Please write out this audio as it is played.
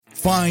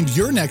Find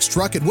your next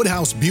truck at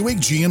Woodhouse Buick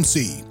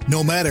GMC.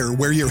 No matter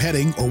where you're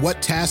heading or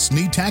what tasks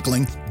need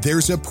tackling,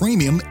 there's a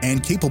premium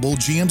and capable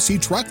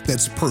GMC truck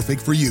that's perfect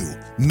for you.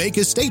 Make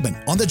a statement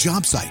on the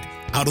job site,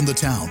 out on the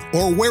town,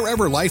 or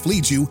wherever life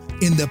leads you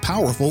in the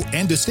powerful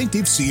and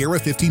distinctive Sierra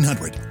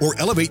 1500, or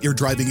elevate your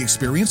driving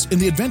experience in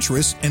the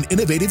adventurous and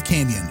innovative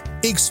Canyon.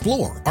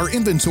 Explore our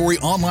inventory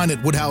online at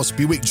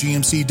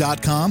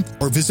WoodhouseBuickGMC.com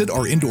or visit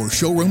our indoor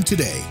showroom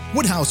today.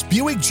 Woodhouse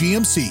Buick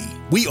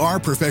GMC. We are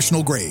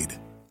professional grade.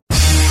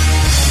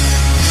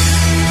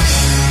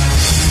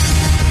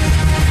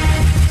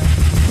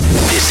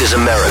 This is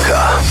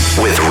America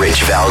with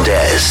Rich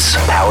Valdez,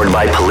 powered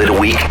by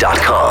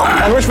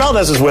PolitiWeek.com. And Rich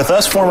Valdez is with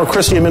us, former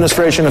Christie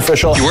administration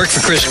official. You worked for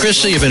Chris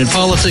Christie, you've been in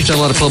politics, done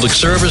a lot of public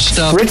service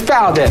stuff. Rich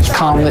Valdez,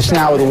 columnist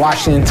now with the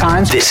Washington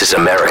Times. This is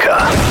America.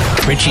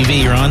 Richie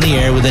V, you're on the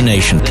air with the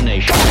nation.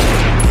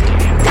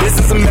 This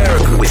is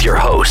America with your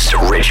host,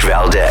 Rich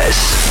Valdez.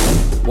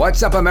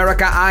 What's up,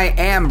 America? I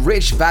am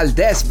Rich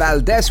Valdez,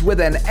 Valdez with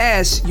an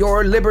S,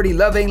 your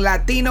liberty-loving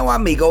Latino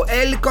amigo,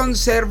 El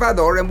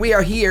Conservador, and we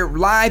are here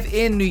live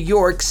in New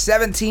York,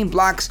 17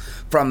 blocks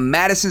from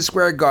Madison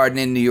Square Garden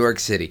in New York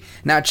City.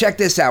 Now, check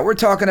this out. We're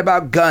talking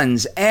about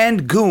guns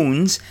and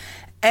goons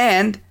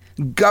and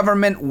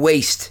government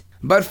waste.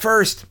 But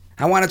first,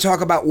 I want to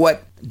talk about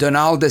what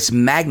Donaldus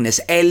Magnus,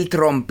 El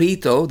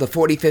Trompito, the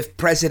 45th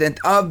president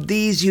of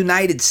these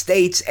United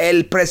States,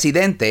 El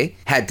Presidente,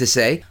 had to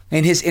say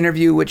in his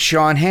interview with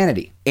Sean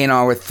Hannity in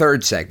our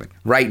third segment.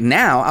 Right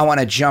now, I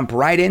want to jump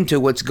right into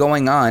what's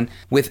going on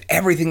with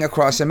everything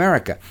across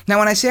America. Now,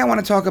 when I say I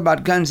want to talk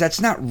about guns, that's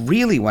not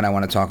really what I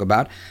want to talk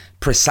about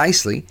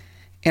precisely.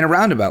 In a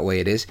roundabout way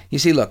it is. You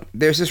see, look,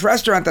 there's this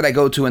restaurant that I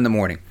go to in the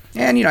morning.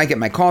 And, I get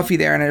my coffee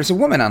there, and there's a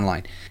woman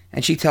online.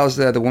 And she tells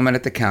the woman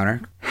at the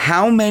counter,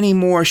 how many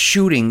more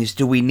shootings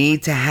do we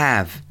need to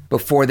have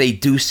before they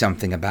do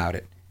something about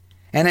it?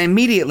 And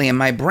immediately in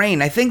my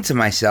brain, I think to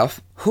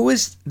myself, who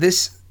is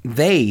this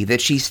they that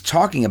she's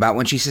talking about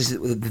when she says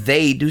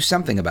they do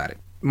something about it?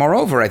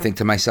 Moreover, I think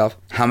to myself,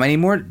 how many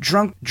more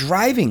drunk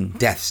driving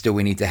deaths do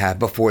we need to have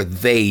before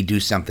they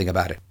do something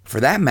about it? For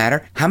that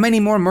matter, how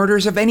many more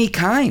murders of any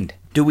kind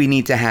do we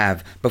need to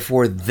have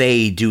before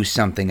they do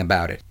something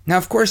about it? Now,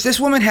 of course, this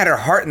woman had her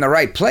heart in the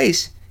right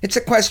place. It's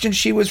a question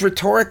she was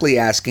rhetorically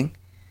asking,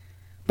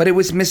 but it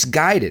was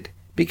misguided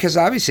because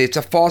obviously it's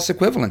a false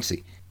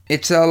equivalency.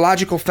 It's a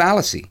logical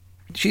fallacy.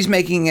 She's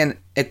making an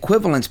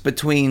equivalence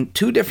between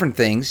two different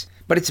things,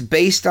 but it's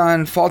based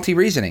on faulty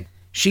reasoning.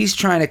 She's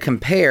trying to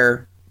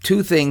compare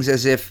two things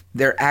as if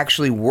they're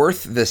actually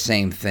worth the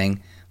same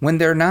thing when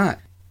they're not.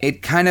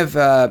 It kind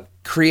of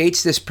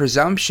creates this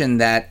presumption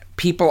that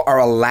people are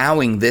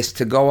allowing this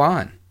to go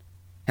on.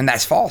 And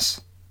that's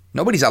false.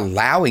 Nobody's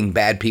allowing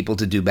bad people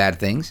to do bad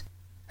things.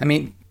 I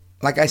mean,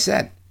 like I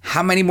said,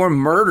 how many more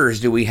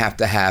murders do we have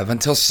to have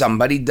until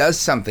somebody does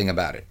something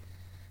about it?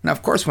 Now,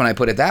 of course, when I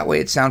put it that way,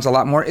 it sounds a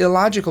lot more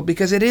illogical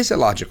because it is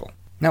illogical.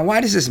 Now,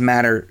 why does this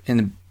matter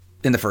in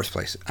the first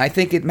place? I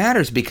think it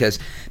matters because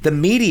the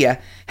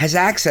media has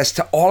access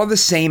to all of the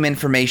same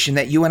information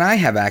that you and I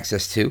have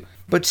access to,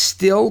 but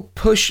still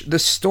push the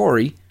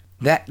story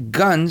that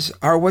guns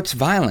are what's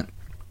violent.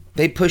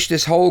 They push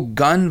this whole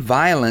gun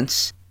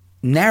violence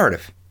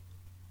narrative.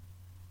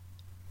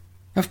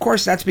 Of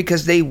course, that's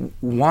because they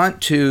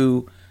want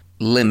to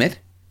limit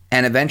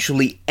and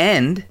eventually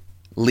end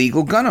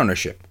legal gun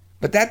ownership.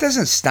 But that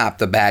doesn't stop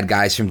the bad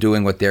guys from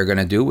doing what they're going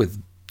to do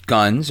with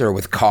guns or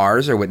with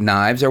cars or with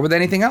knives or with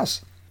anything else.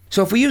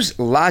 So if we use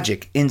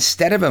logic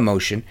instead of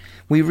emotion,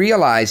 we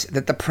realize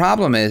that the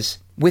problem is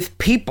with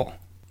people,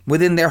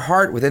 within their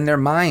heart, within their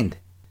mind,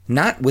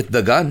 not with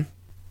the gun.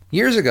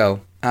 Years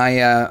ago,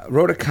 I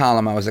wrote a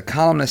column. I was a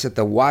columnist at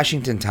the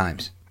Washington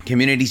Times,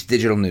 Community's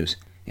Digital News.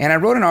 And I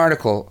wrote an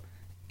article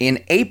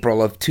in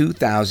April of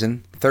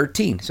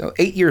 2013, so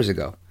 8 years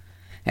ago.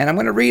 And I'm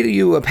going to read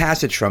you a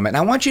passage from it. And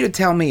I want you to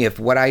tell me if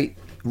what I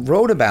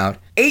wrote about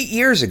 8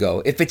 years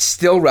ago, if it's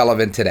still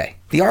relevant today.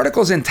 The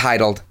article's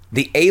entitled,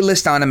 The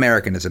A-List on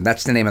Americanism.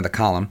 That's the name of the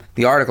column.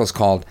 The article's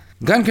called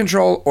Gun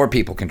Control or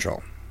People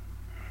Control.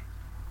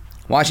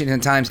 Washington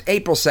Times,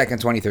 April 2nd,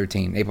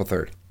 2013, April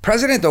 3rd.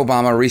 President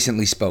Obama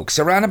recently spoke,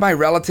 surrounded by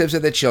relatives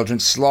of the children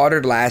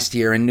slaughtered last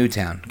year in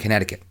Newtown,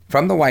 Connecticut,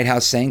 from the White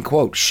House saying,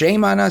 quote,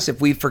 shame on us if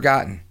we've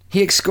forgotten.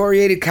 He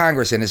excoriated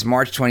Congress in his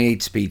March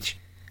 28 speech,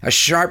 a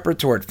sharp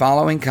retort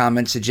following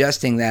comments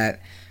suggesting that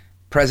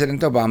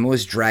President Obama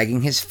was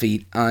dragging his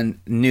feet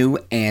on new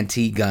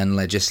anti-gun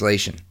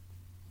legislation.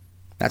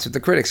 That's what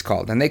the critics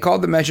called. And they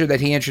called the measure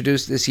that he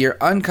introduced this year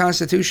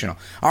unconstitutional,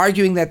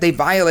 arguing that they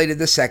violated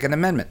the Second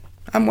Amendment.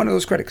 I'm one of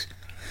those critics.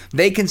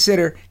 They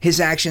consider his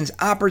actions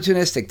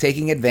opportunistic,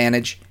 taking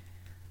advantage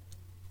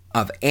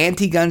of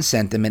anti-gun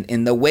sentiment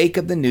in the wake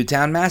of the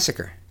Newtown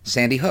massacre,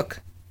 Sandy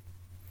Hook.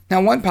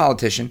 Now, one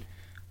politician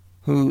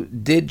who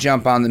did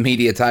jump on the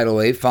media tidal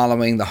wave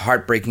following the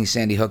heartbreaking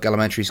Sandy Hook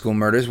elementary school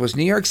murders was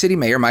New York City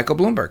Mayor Michael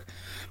Bloomberg.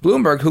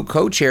 Bloomberg, who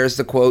co-chairs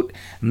the, quote,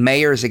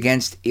 Mayors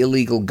Against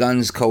Illegal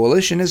Guns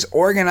Coalition, has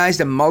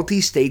organized a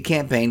multi-state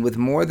campaign with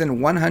more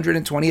than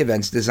 120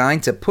 events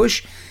designed to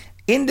push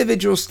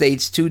individual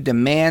states to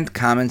demand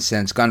common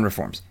sense gun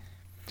reforms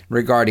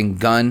regarding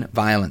gun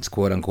violence,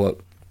 quote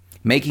unquote,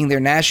 making their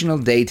national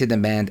day to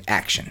demand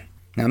action.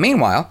 Now,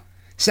 meanwhile,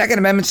 Second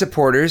Amendment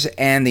supporters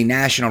and the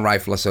National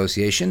Rifle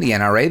Association, the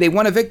NRA, they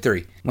won a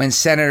victory when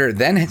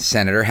then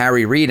Senator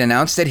Harry Reid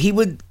announced that he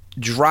would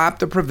drop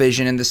the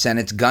provision in the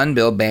Senate's gun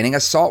bill banning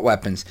assault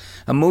weapons,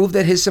 a move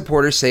that his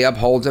supporters say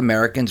upholds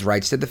Americans'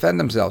 rights to defend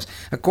themselves,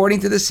 according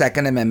to the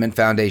Second Amendment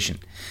Foundation.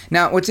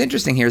 Now, what's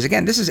interesting here is,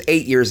 again, this is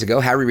 8 years ago.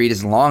 Harry Reid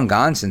is long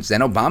gone since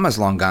then. Obama's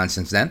long gone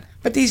since then.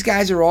 But these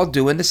guys are all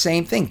doing the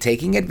same thing,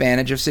 taking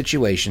advantage of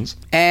situations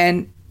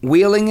and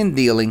wheeling and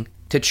dealing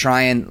to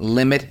try and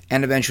limit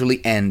and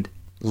eventually end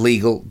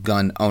legal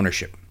gun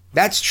ownership.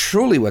 That's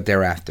truly what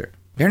they're after.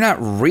 They're not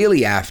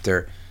really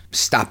after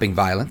stopping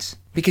violence,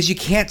 because you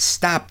can't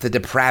stop the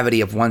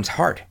depravity of one's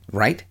heart,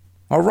 right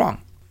or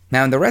wrong.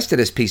 Now, in the rest of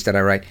this piece that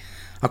I write,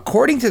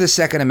 according to the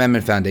Second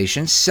Amendment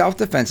Foundation,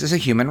 self-defense is a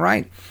human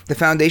right. The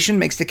foundation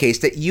makes the case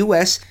that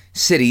U.S.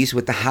 cities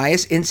with the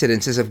highest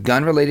incidences of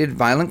gun-related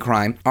violent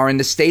crime are in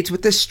the states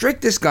with the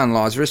strictest gun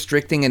laws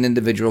restricting an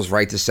individual's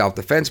right to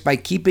self-defense by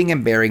keeping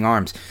and bearing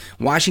arms.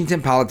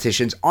 Washington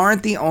politicians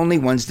aren't the only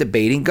ones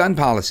debating gun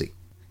policy.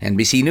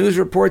 NBC News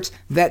reports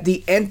that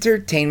the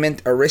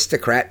entertainment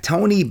aristocrat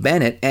Tony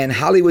Bennett and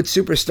Hollywood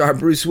superstar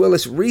Bruce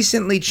Willis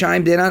recently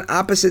chimed in on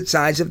opposite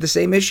sides of the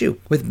same issue,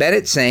 with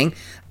Bennett saying,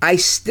 "I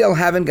still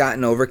haven't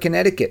gotten over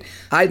Connecticut.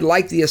 I'd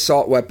like the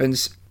assault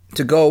weapons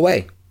to go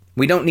away.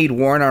 We don't need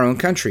war in our own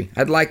country.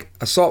 I'd like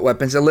assault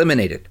weapons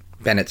eliminated,"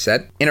 Bennett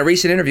said. In a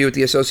recent interview with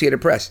the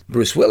Associated Press,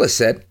 Bruce Willis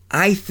said,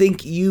 "I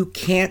think you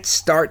can't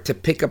start to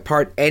pick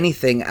apart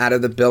anything out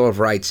of the Bill of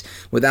Rights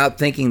without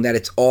thinking that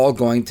it's all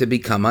going to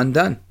become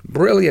undone."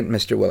 Brilliant,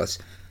 Mr. Willis.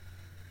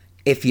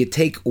 If you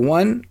take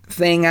one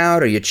thing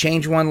out or you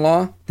change one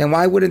law, then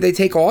why wouldn't they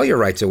take all your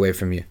rights away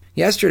from you?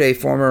 Yesterday,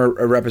 former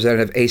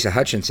Representative Asa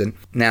Hutchinson,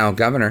 now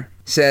governor,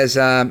 says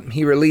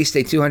he released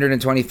a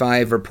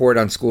 225 report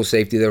on school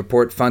safety. The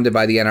report, funded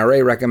by the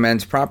NRA,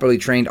 recommends properly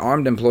trained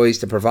armed employees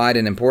to provide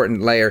an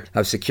important layer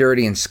of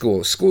security in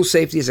schools. School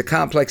safety is a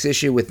complex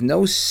issue with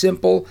no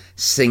simple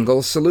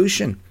single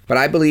solution. But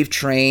I believe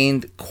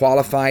trained,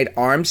 qualified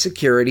armed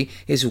security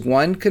is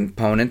one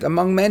component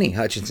among many,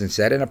 Hutchinson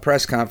said in a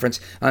press conference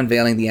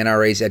unveiling the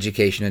NRA's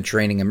Education and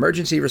Training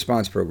Emergency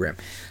Response Program.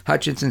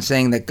 Hutchinson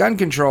saying that gun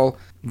control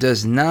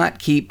does not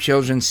keep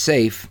children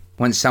safe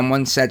when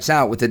someone sets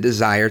out with a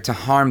desire to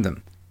harm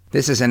them.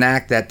 This is an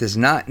act that does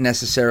not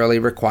necessarily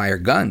require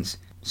guns.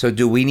 So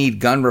do we need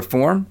gun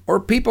reform or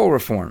people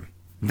reform?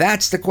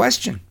 That's the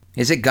question.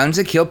 Is it guns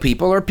that kill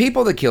people or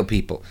people that kill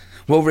people?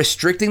 Will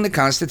restricting the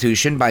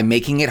Constitution by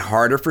making it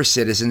harder for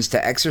citizens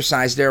to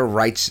exercise their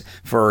rights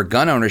for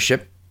gun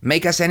ownership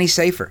make us any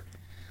safer?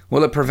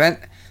 Will it prevent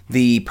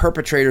the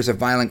perpetrators of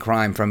violent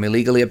crime from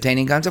illegally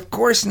obtaining guns? Of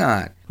course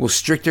not. Will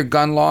stricter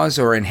gun laws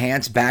or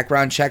enhanced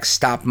background checks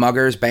stop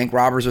muggers, bank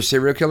robbers, or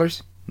serial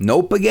killers?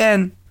 Nope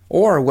again.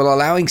 Or will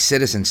allowing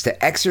citizens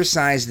to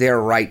exercise their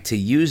right to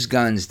use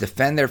guns,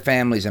 defend their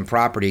families and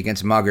property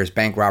against muggers,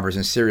 bank robbers,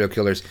 and serial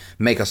killers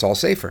make us all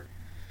safer?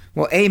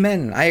 Well,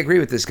 amen. I agree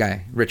with this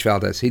guy, Rich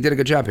Valdez. He did a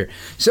good job here.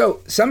 So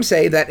some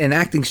say that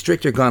enacting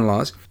stricter gun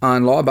laws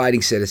on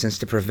law-abiding citizens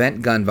to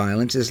prevent gun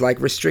violence is like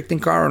restricting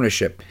car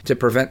ownership to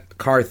prevent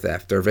car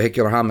theft or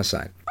vehicular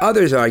homicide.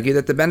 Others argue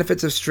that the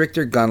benefits of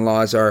stricter gun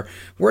laws are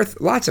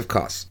worth lots of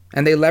costs,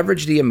 and they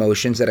leverage the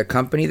emotions that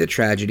accompany the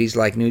tragedies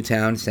like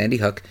Newtown, Sandy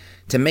Hook,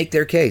 to make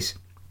their case.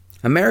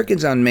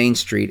 Americans on Main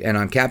Street and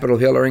on Capitol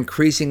Hill are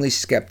increasingly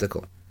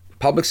skeptical.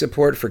 Public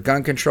support for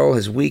gun control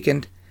has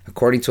weakened,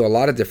 according to a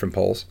lot of different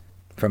polls,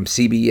 from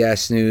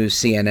CBS News,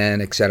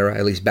 CNN, etc.,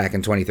 at least back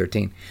in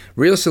 2013.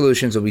 Real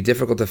solutions will be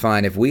difficult to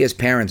find if we as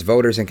parents,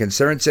 voters, and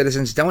concerned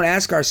citizens don't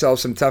ask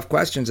ourselves some tough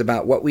questions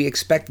about what we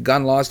expect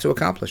gun laws to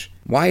accomplish.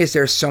 Why is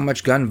there so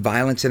much gun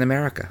violence in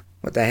America?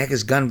 What the heck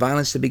is gun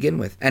violence to begin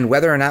with? And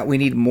whether or not we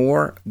need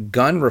more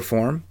gun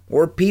reform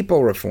or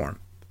people reform.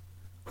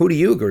 Who do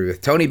you agree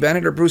with, Tony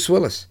Bennett or Bruce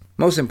Willis?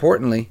 Most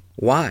importantly,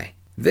 why?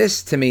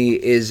 This, to me,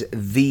 is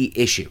the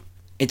issue.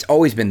 It's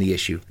always been the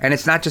issue. And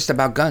it's not just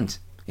about guns.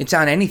 It's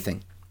on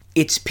anything.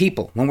 It's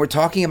people. When we're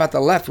talking about the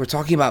left, we're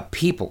talking about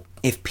people.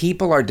 If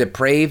people are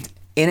depraved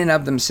in and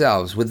of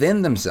themselves,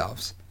 within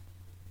themselves,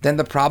 then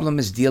the problem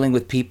is dealing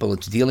with people.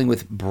 It's dealing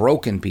with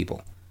broken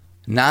people,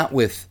 not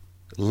with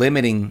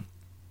limiting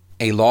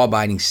a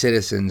law-abiding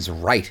citizen's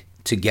right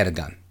to get a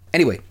gun.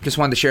 Anyway, just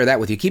wanted to share that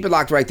with you. Keep it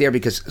locked right there,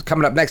 because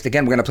coming up next,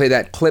 again, we're going to play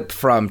that clip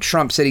from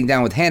Trump sitting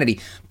down with Hannity,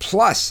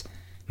 plus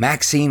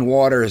Maxine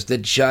Waters, the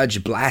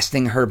judge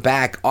blasting her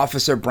back,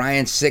 Officer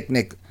Brian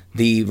Sicknick,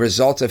 the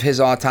results of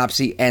his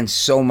autopsy, and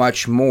so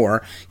much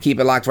more. Keep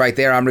it locked right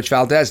there. I'm Rich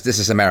Valdez. This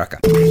is America.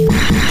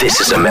 This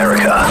is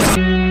America.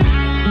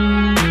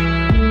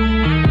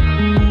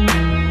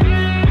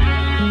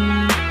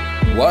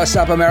 What's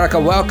up, America?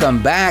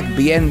 Welcome back.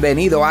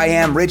 Bienvenido. I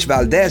am Rich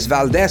Valdez.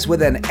 Valdez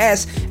with an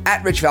S,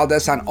 at Rich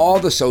Valdez on all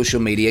the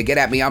social media. Get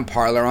at me on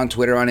Parler, on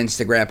Twitter, on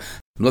Instagram.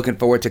 I'm looking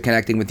forward to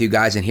connecting with you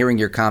guys and hearing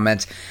your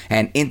comments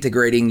and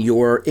integrating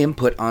your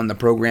input on the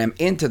program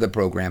into the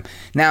program.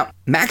 Now,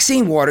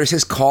 Maxine Waters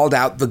has called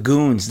out the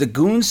goons. The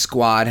goon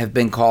squad have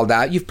been called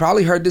out. You've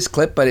probably heard this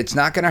clip, but it's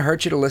not going to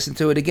hurt you to listen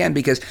to it again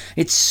because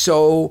it's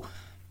so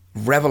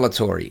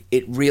revelatory.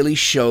 It really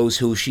shows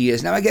who she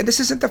is. Now, again, this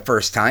isn't the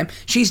first time.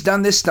 She's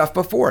done this stuff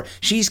before.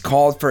 She's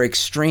called for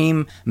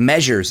extreme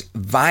measures,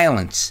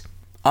 violence,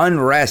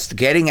 unrest,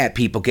 getting at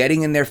people,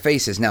 getting in their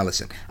faces. Now,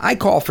 listen, I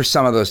call for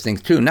some of those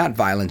things too, not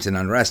violence and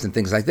unrest and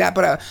things like that,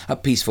 but a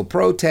peaceful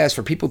protest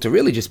for people to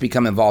really just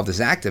become involved as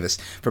activists,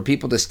 for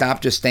people to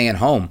stop just staying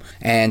home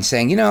and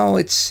saying,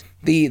 it's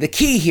the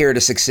key here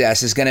to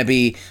success is going to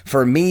be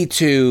for me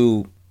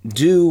to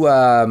do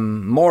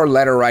more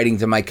letter writing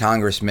to my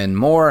congressman,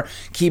 more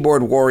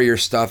keyboard warrior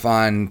stuff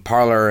on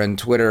Parler and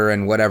Twitter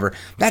and whatever.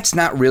 That's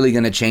not really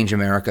going to change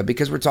America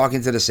because we're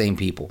talking to the same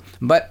people.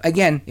 But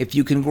again, if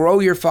you can grow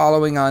your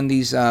following on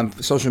these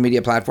social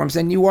media platforms,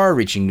 then you are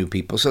reaching new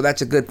people. So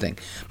that's a good thing.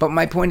 But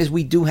my point is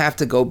we do have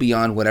to go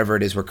beyond whatever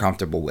it is we're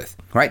comfortable with,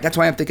 right? That's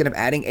why I'm thinking of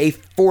adding a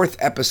 4th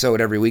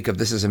episode every week of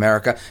This Is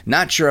America.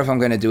 Not sure if I'm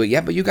going to do it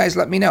yet, but you guys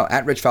let me know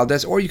at Rich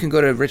Valdez, or you can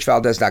go to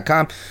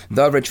richvaldez.com.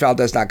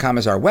 TheRichValdez.com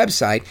is our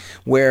website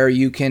where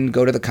you can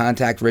go to the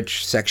Contact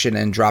Rich section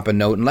and drop a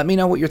note and let me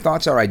know what your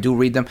thoughts are. I do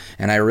read them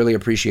and I really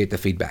appreciate the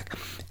feedback.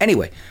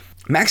 Anyway,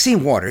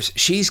 Maxine Waters,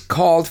 she's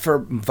called for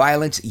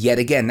violence yet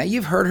again. Now,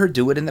 you've heard her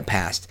do it in the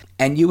past,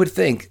 and you would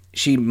think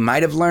she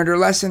might have learned her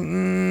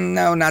lesson.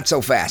 No, not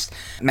so fast.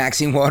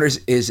 Maxine Waters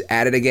is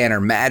at it again, or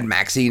Mad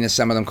Maxine, as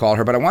some of them call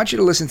her. But I want you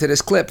to listen to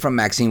this clip from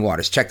Maxine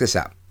Waters. Check this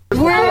out.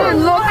 We're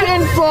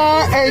looking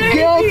for a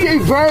guilty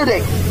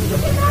verdict.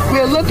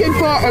 We're looking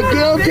for a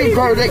guilty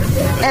verdict,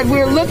 and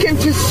we're looking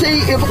to see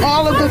if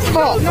all of the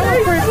fault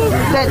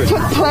that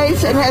took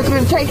place and has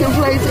been taking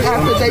place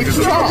after they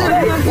saw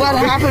what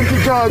happened to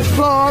George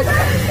Floyd,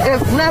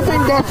 if nothing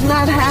does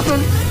not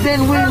happen,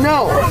 then we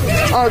know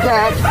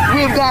that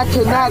we've got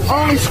to not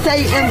only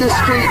stay in the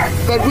street,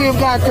 but we've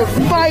got to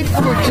fight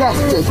for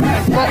justice.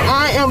 But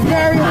I am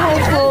very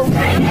hopeful,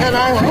 and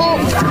I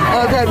hope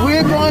that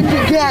we're going to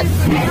get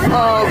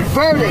a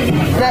verdict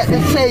that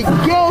will say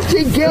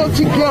guilty,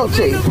 guilty,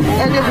 guilty.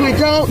 And if we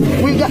don't,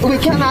 we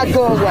cannot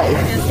go away.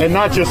 And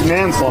not just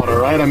manslaughter,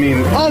 right? I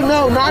mean... Oh,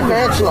 no, not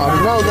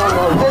manslaughter. No.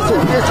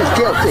 This is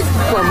guilty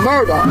for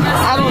murder.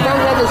 I don't know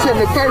whether it's in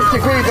the first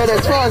degree, but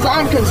as far as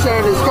I'm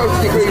concerned, it's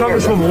first degree murder.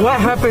 Congresswoman, what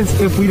happens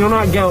if we do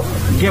not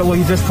get what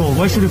you just told?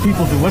 What should the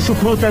people do? What should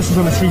protesters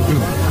on the street do?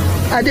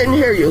 I didn't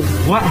hear you.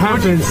 What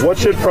happens? What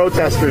should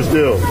protesters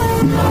do?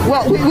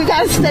 Well, we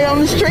got to stay on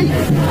the street,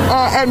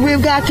 and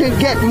we've got to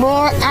get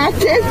more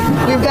active.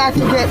 We've got to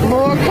get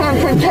more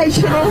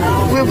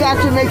confrontational. We've got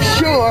to make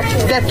sure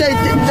that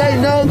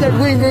they know that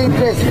we mean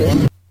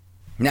business.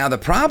 Now, the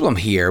problem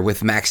here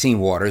with Maxine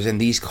Waters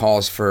and these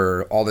calls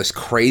for all this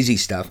crazy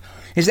stuff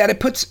is that it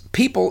puts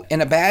people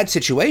in a bad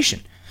situation.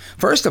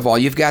 First of all,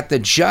 you've got the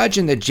judge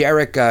in the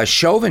Derek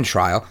Chauvin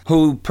trial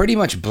who pretty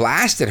much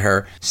blasted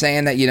her,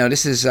 saying that,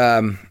 this is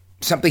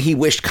something he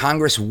wished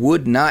Congress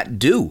would not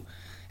do.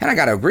 And I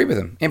got to agree with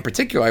him. In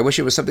particular, I wish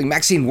it was something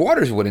Maxine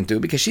Waters wouldn't do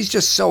because she's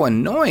just so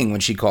annoying when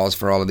she calls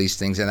for all of these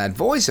things. And that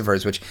voice of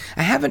hers, which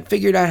I haven't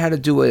figured out how to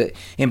do an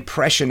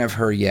impression of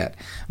her yet.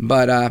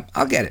 But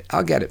I'll get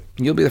it.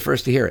 You'll be the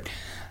first to hear it.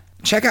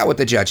 Check out what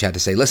the judge had to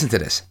say. Listen to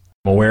this.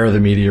 I'm aware of the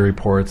media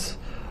reports.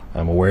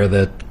 I'm aware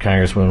that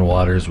Congresswoman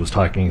Waters was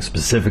talking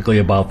specifically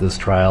about this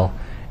trial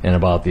and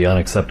about the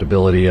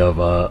unacceptability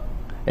of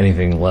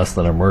anything less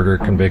than a murder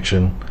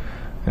conviction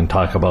and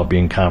talk about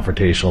being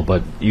confrontational,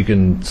 but you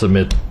can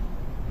submit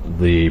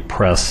the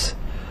press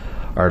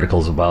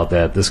articles about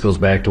that. This goes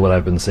back to what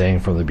I've been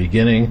saying from the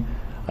beginning.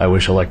 I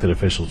wish elected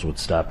officials would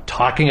stop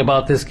talking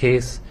about this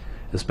case,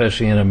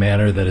 especially in a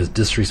manner that is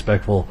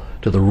disrespectful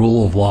to the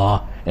rule of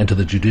law and to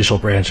the judicial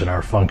branch and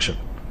our function.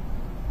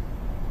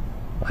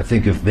 I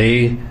think if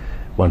they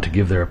want to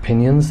give their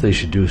opinions, they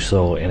should do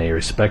so in a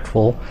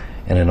respectful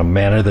and in a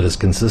manner that is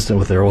consistent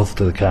with their oath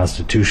to the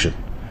Constitution,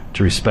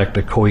 to respect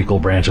a co-equal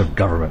branch of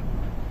government.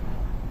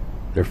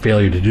 Their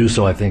failure to do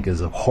so, I think,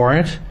 is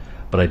abhorrent,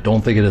 but I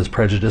don't think it has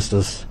prejudiced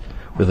us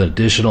with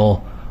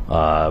additional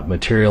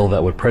material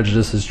that would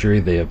prejudice this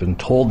jury. They have been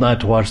told not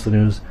to watch the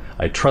news.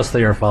 I trust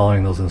they are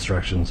following those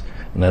instructions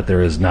and that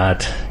there is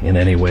not in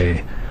any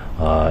way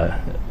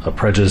a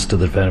prejudice to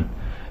the defendant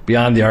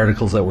beyond the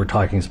articles that we're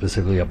talking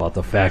specifically about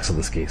the facts of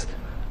this case.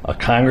 A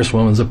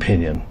congresswoman's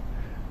opinion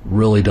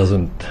really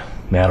doesn't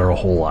matter a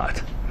whole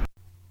lot.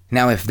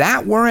 Now, if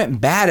that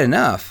weren't bad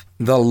enough,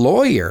 the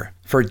lawyer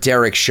for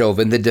Derek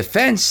Chauvin, the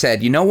defense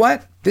said, you know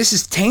what? This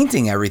is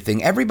tainting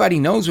everything. Everybody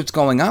knows what's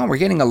going on. We're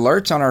getting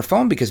alerts on our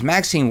phone because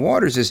Maxine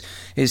Waters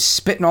is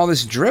spitting all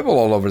this dribble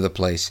all over the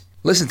place.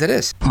 Listen to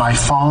this. My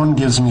phone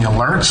gives me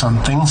alerts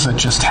on things that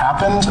just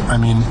happened. I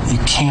mean, you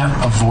can't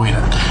avoid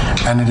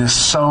it. And it is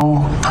so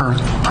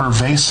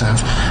pervasive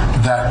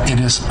that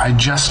I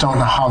just don't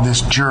know how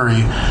this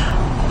jury,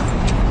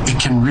 it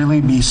can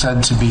really be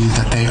said to be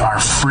that they are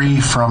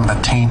free from the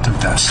taint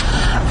of this.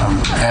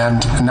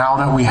 And now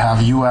that we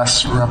have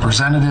U.S.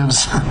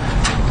 representatives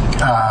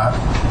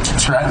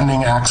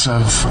threatening acts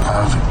of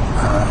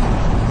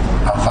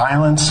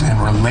violence in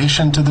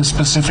relation to the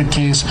specific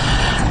case,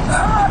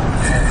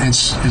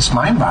 it's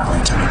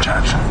mind-boggling to me,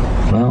 Judge.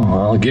 Well,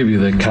 I'll give you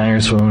that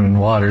Congresswoman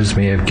Waters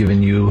may have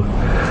given you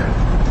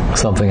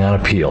something on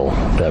appeal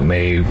that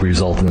may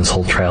result in this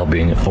whole trial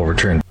being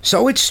overturned.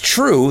 So it's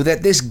true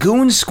that this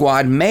goon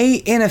squad may,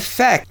 in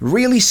effect,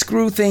 really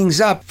screw things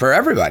up for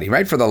everybody,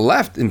 right? For the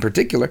left in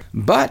particular.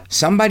 But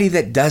somebody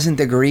that doesn't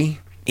agree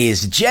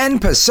is Jen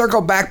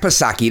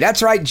Psaki.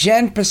 That's right,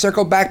 Jen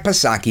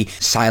Psaki,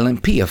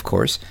 silent P, of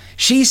course.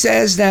 She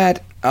says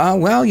that,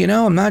 well,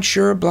 I'm not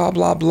sure, blah,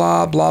 blah,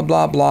 blah, blah,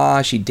 blah,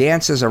 blah. She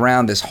dances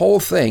around this whole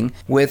thing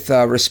with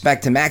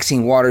respect to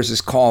Maxine Waters'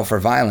 call for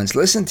violence.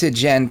 Listen to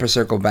Jen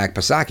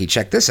Psaki.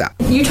 Check this out.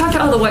 You talked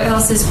about how the White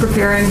House is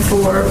preparing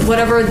for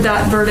whatever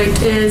that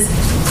verdict is.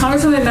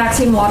 Congresswoman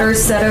Maxine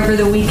Waters said over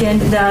the weekend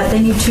that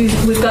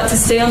we've got to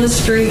stay on the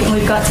street and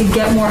we've got to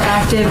get more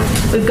active.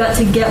 We've got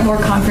to get more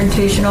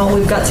confrontational.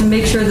 We've got to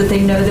make sure that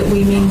they know that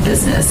we mean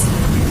business.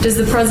 Does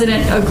the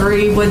president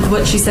agree with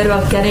what she said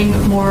about getting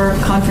more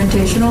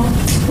confrontational?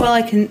 Well,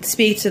 I can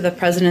speak to the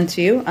president's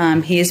view.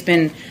 He has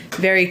been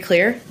very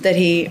clear that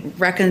he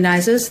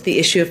recognizes the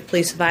issue of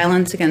police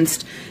violence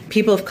against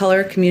people of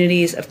color,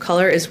 communities of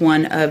color, is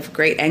one of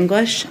great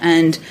anguish,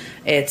 and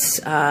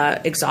it's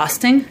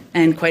exhausting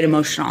and quite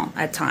emotional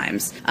at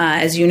times.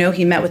 As you know,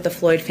 he met with the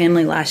Floyd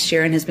family last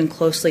year and has been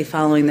closely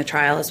following the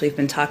trial, as we've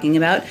been talking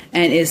about,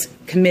 and is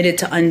committed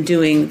to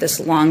undoing this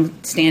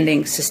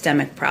long-standing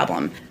systemic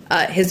problem.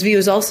 His view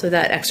is also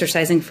that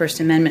exercising First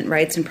Amendment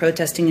rights and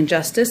protesting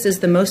injustice is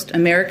the most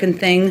American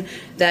thing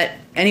that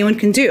anyone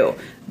can do.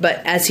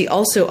 But as he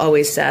also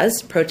always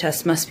says,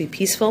 protests must be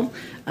peaceful.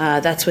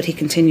 That's what he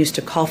continues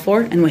to call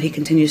for and what he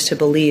continues to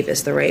believe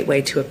is the right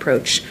way to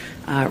approach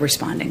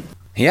responding.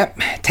 Yep.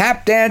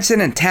 Tap dancing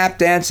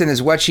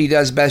is what she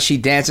does best. She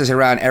dances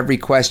around every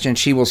question.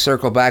 She will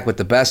circle back with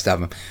the best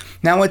of them.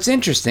 Now, what's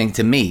interesting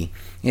to me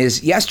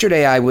is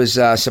yesterday I was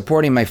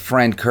supporting my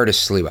friend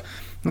Curtis Sliwa.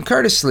 And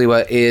Curtis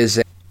Sliwa is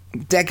a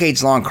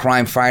decades-long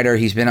crime fighter.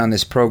 He's been on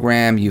this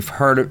program. You've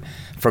heard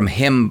from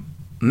him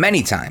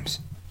many times.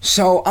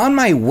 So on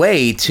my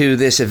way to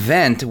this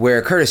event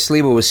where Curtis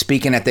Sliwa was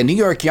speaking at the New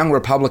York Young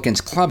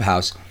Republicans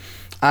Clubhouse,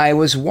 I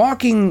was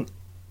walking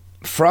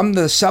from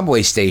the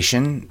subway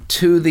station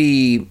to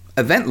the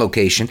event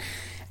location,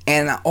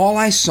 and all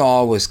I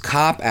saw was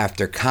cop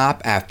after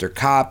cop after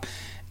cop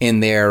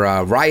in their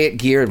riot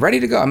gear, ready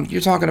to go.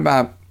 You're talking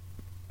about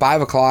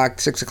 5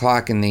 o'clock, 6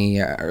 o'clock in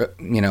the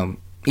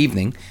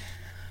evening.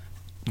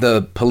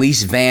 The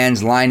police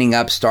vans lining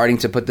up, starting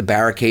to put the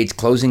barricades,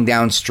 closing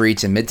down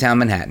streets in Midtown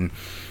Manhattan.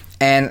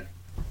 And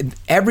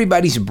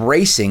everybody's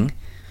bracing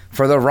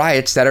for the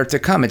riots that are to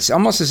come. It's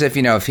almost as if,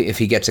 if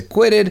he gets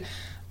acquitted,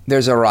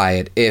 there's a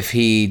riot. If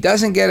he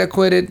doesn't get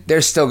acquitted,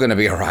 there's still going to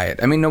be a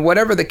riot. I mean,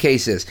 whatever the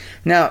case is.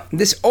 Now,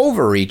 this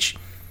overreach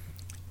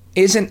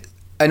isn't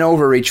an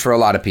overreach for a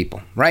lot of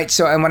people, right?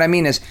 So, and what I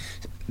mean is,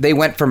 they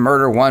went for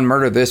murder one,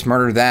 murder this,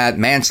 murder that,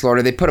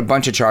 manslaughter. They put a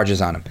bunch of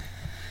charges on him.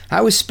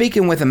 I was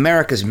speaking with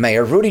America's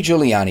mayor, Rudy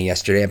Giuliani,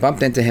 yesterday. I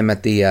bumped into him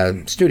at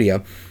the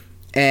studio,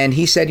 and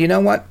he said, you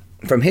know what?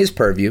 From his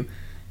purview,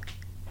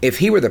 if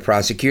he were the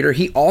prosecutor,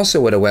 he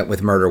also would have went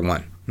with murder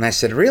one. And I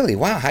said, really?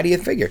 Wow, how do you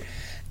figure?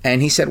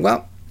 And he said,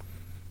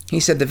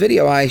 the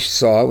video I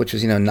saw, which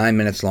was, 9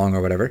 minutes long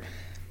or whatever,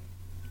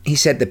 he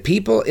said the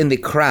people in the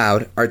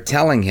crowd are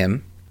telling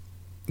him,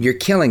 you're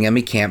killing him,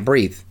 he can't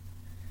breathe.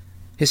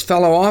 His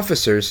fellow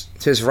officers,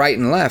 to his right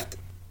and left,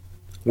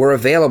 were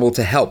available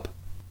to help.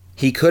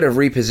 He could have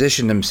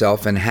repositioned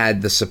himself and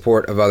had the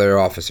support of other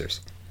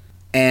officers.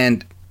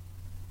 And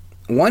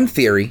one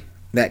theory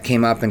that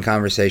came up in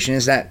conversation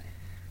is that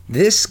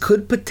this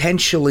could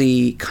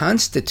potentially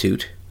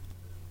constitute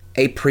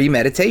a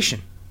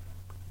premeditation.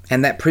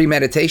 And that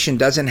premeditation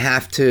doesn't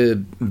have to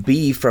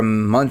be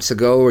from months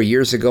ago or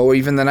years ago or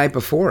even the night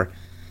before.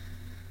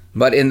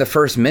 But in the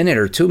first minute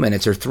or 2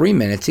 minutes or 3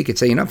 minutes, he could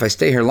say, if I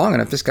stay here long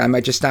enough, this guy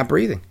might just stop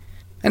breathing.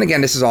 And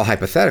again, this is all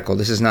hypothetical.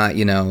 This is not,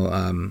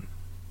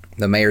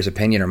 the mayor's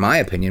opinion or my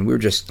opinion. We were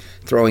just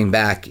throwing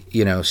back,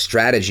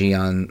 strategy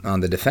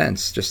on the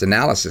defense, just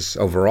analysis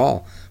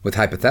overall with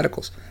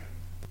hypotheticals.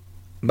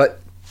 But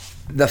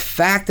the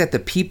fact that the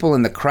people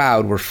in the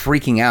crowd were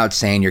freaking out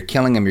saying, you're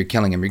killing him, you're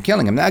killing him, you're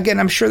killing him. Now, again,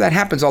 I'm sure that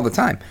happens all the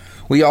time.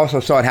 We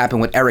also saw it happen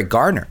with Eric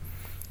Gardner.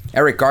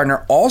 Eric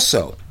Gardner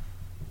also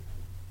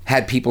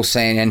had people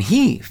saying, and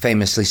he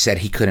famously said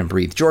he couldn't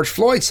breathe. George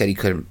Floyd said he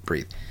couldn't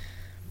breathe.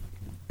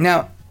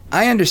 Now,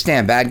 I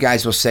understand bad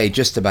guys will say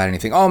just about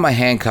anything. Oh, my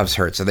handcuffs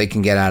hurt so they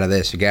can get out of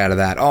this or get out of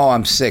that. Oh,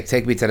 I'm sick.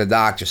 Take me to the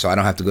doctor so I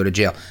don't have to go to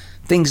jail.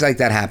 Things like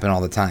that happen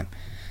all the time.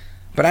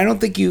 But I don't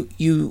think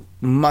you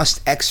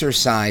must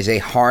exercise a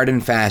hard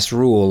and fast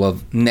rule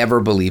of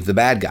never believe the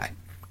bad guy.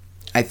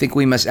 I think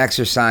we must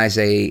exercise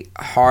a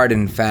hard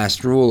and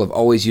fast rule of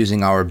always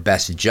using our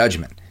best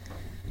judgment.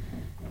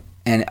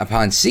 And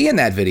upon seeing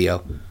that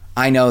video,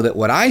 I know that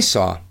what I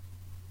saw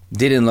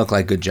didn't look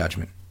like good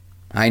judgment.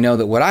 I know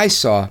that what I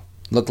saw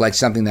looked like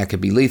something that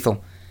could be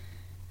lethal.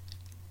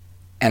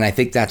 And I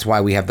think that's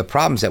why we have the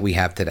problems that we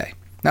have today.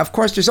 Now, of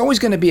course, there's always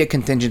going to be a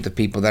contingent of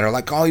people that are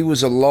like, oh, he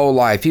was a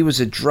lowlife. He was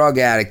a drug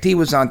addict. He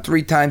was on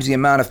 3 times the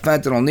amount of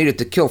fentanyl needed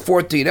to kill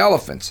 14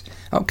 elephants.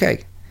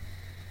 Okay.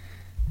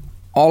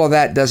 All of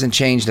that doesn't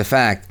change the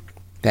fact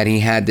that he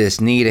had this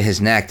knee to his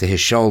neck, to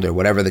his shoulder,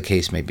 whatever the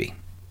case may be.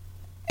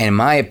 And in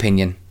my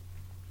opinion,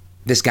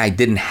 this guy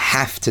didn't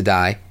have to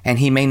die, and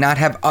he may not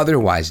have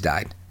otherwise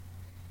died.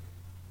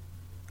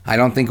 I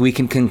don't think we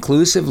can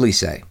conclusively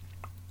say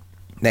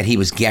that he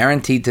was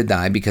guaranteed to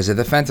die because of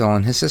the fentanyl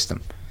in his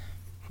system.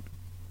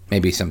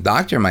 Maybe some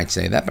doctor might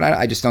say that, but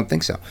I just don't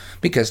think so.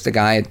 Because the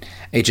guy,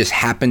 it just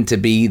happened to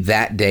be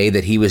that day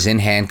that he was in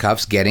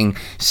handcuffs getting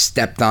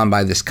stepped on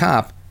by this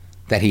cop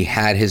that he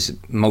had his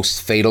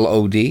most fatal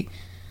OD.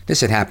 This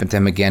had happened to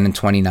him again in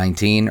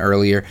 2019,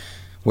 earlier,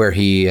 where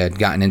he had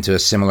gotten into a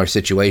similar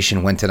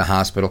situation, went to the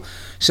hospital.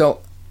 So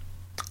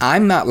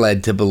I'm not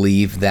led to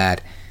believe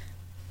that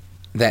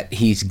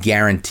he's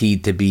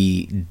guaranteed to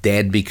be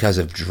dead because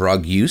of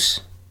drug use.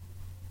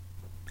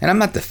 And I'm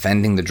not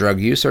defending the drug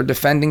use or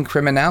defending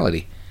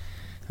criminality.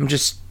 I'm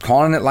just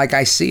calling it like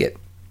I see it.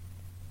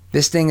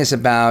 This thing is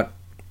about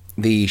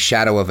the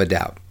shadow of a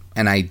doubt.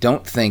 And I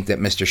don't think that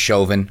Mr.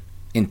 Chauvin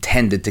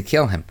intended to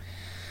kill him.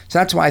 So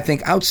that's why I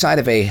think outside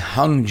of a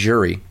hung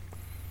jury,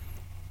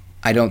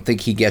 I don't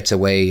think he gets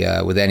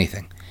away with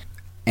anything.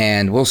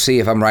 And we'll see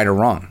if I'm right or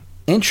wrong.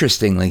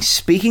 Interestingly,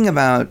 speaking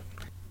about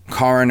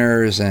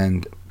coroners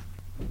and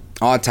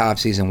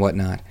autopsies and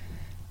whatnot,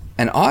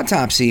 an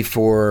autopsy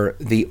for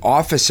the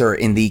officer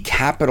in the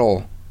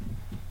Capitol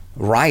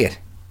riot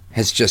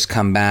has just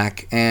come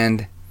back,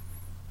 and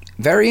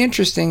very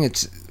interesting.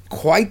 It's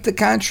quite the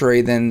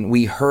contrary than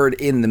we heard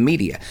in the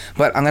media.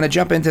 But I'm going to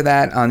jump into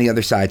that on the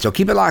other side. So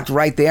keep it locked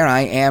right there.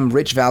 I am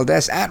Rich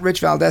Valdez, at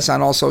Rich Valdez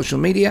on all social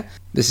media.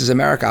 This is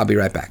America. I'll be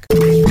right back.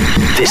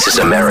 This is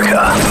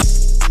America.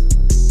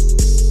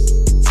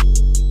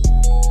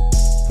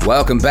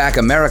 Welcome back,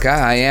 America.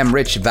 I am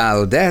Rich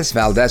Valdez,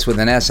 Valdez with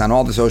an S on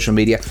all the social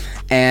media.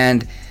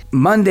 And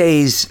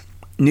Monday's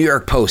New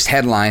York Post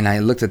headline, I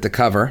looked at the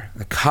cover.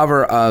 The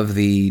cover of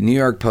the New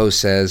York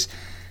Post says,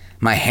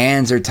 "My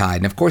hands are tied."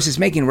 And of course, it's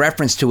making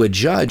reference to a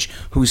judge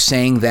who's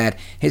saying that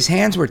his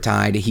hands were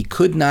tied. He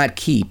could not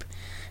keep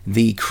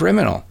the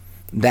criminal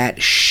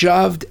that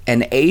shoved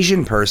an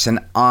Asian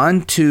person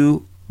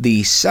onto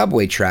the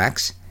subway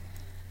tracks.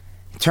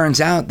 It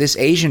turns out this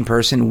Asian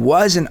person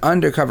was an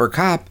undercover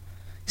cop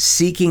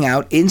seeking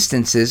out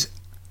instances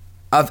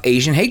of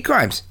Asian hate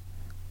crimes.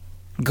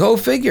 Go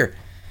figure.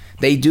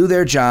 They do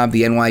their job,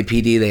 the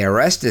NYPD, they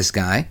arrest this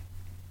guy,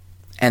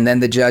 and then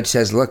the judge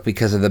says, look,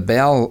 because of the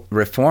bail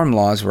reform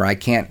laws where I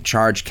can't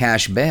charge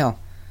cash bail,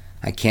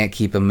 I can't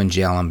keep him in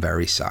jail. I'm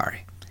very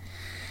sorry.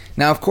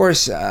 Now, of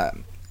course,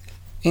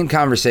 in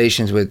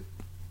conversations with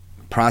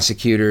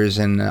prosecutors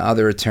and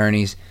other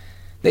attorneys,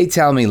 they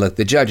tell me, look,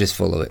 the judge is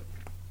full of it.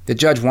 The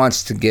judge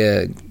wants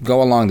to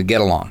go along to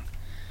get along,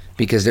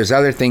 because there's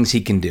other things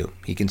he can do.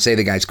 He can say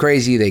the guy's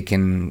crazy. They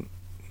can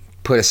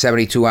put a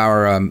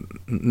 72-hour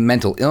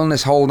mental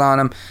illness hold on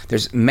him.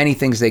 There's many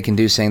things they can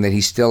do saying that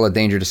he's still a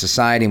danger to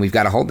society and we've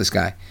got to hold this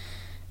guy,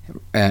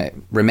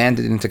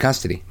 remanded into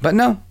custody. But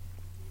no,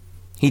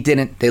 he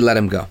didn't. They let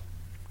him go.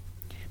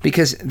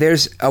 Because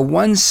there's a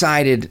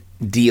one-sided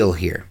deal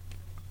here.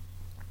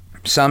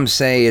 Some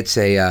say it's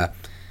a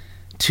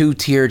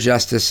two-tier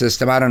justice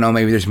system. I don't know.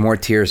 Maybe there's more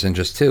tiers than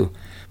just two.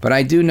 But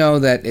I do know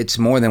that it's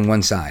more than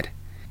one side.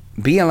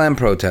 BLM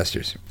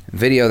protesters,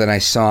 video that I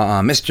saw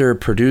on Mr.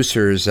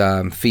 Producer's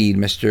feed,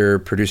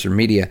 Mr. Producer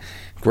Media,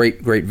 great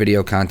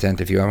video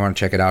content if you want to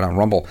check it out on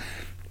Rumble.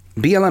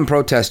 BLM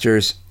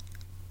protesters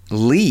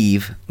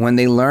leave when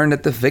they learn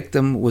that the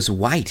victim was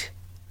white.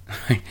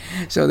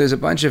 So there's a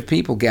bunch of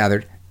people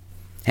gathered,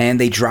 and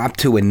they drop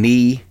to a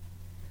knee,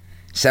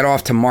 set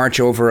off to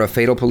march over a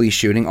fatal police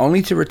shooting,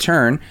 only to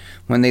return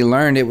when they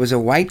learned it was a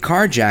white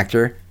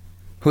carjacker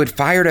who had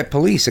fired at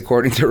police,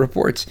 according to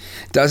reports.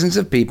 Dozens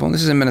of people, and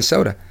this is in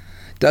Minnesota,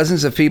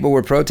 dozens of people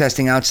were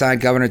protesting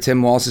outside Governor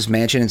Tim Walz's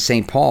mansion in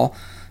St. Paul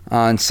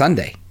on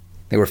Sunday.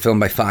 They were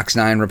filmed by Fox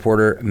 9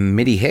 reporter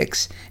Mitty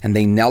Hicks, and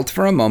they knelt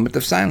for a moment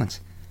of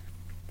silence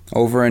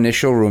over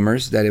initial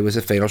rumors that it was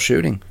a fatal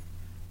shooting.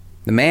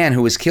 The man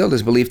who was killed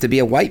is believed to be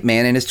a white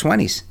man in his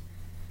 20s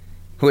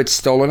who had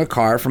stolen a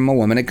car from a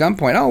woman at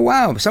gunpoint. Oh,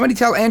 wow. Somebody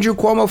tell Andrew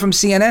Cuomo from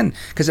CNN,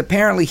 because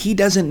apparently he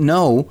doesn't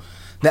know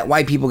that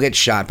white people get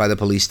shot by the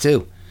police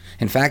too.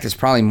 In fact, it's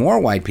probably more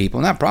white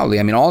people, not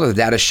probably, I mean, all of the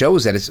data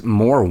shows that it's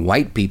more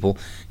white people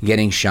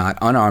getting shot,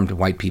 unarmed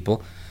white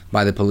people,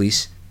 by the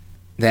police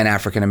than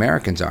African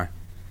Americans are.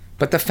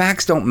 But the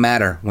facts don't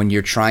matter when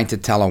you're trying to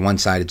tell a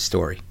one-sided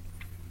story.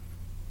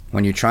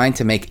 When you're trying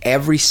to make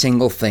every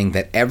single thing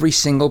that every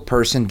single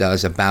person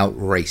does about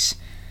race,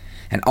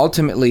 and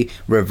ultimately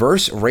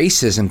reverse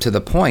racism to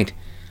the point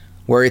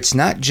where it's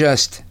not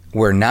just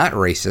we're not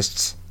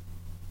racists.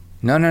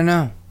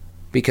 No.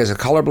 Because a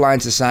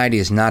colorblind society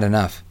is not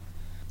enough.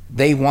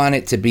 They want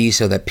it to be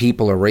so that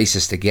people are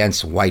racist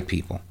against white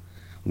people.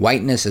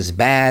 Whiteness is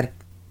bad.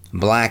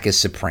 Black is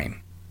supreme.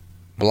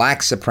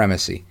 Black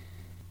supremacy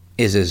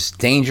is as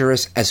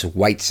dangerous as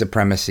white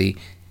supremacy,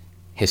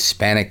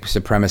 Hispanic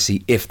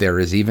supremacy, if there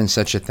is even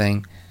such a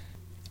thing.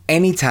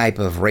 Any type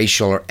of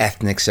racial or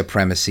ethnic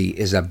supremacy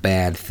is a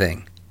bad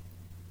thing.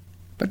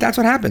 But that's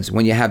what happens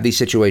when you have these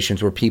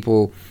situations where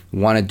people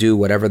want to do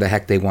whatever the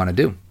heck they want to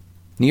do.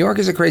 New York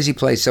is a crazy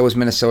place. So is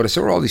Minnesota.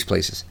 So are all these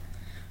places.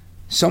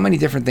 So many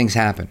different things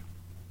happen.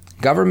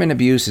 Government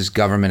abuse is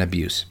government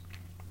abuse.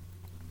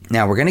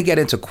 Now, we're going to get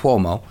into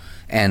Cuomo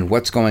and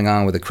what's going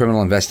on with the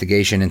criminal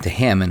investigation into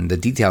him and the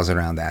details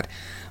around that.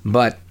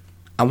 But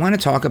I want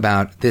to talk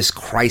about this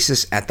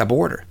crisis at the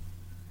border.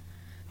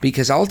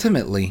 Because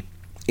ultimately,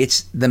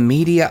 it's the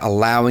media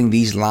allowing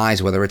these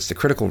lies, whether it's the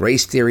critical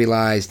race theory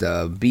lies,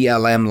 the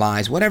BLM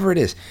lies, whatever it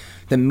is.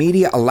 The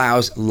media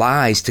allows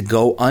lies to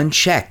go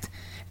unchecked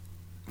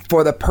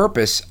for the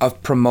purpose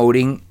of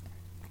promoting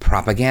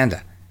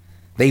propaganda.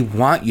 They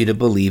want you to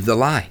believe the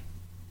lie.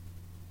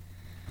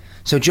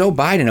 So Joe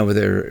Biden over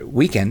the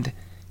weekend,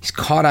 he's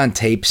caught on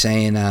tape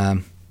saying,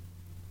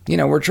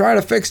 we're trying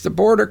to fix the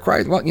border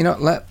crisis. Well,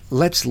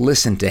 let's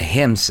listen to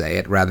him say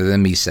it rather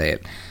than me say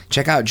it.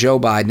 Check out Joe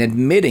Biden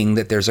admitting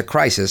that there's a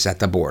crisis at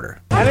the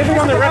border. Anything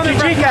on the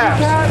refugee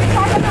camps?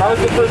 How's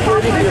the first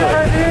lady feeling?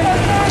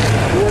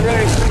 We're going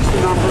to increase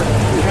the number.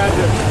 We had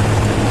to.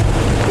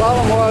 The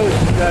problem was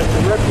that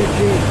the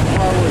refugee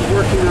part was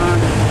working on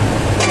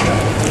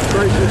the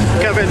crisis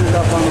that ended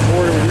up on the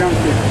border with young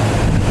people.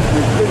 We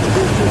couldn't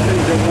do two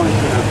things at once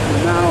now. So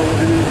now we're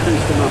going to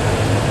increase the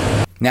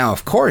number. Now,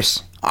 of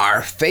course,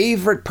 our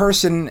favorite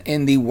person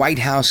in the White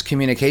House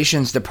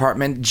Communications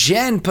Department,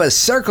 Jen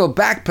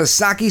Circleback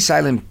Psaki,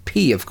 silent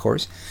P, of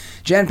course.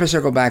 Jen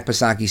Circleback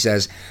Psaki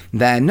says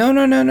that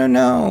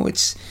no.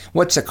 It's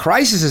what's a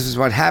crisis is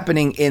what's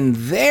happening in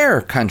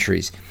their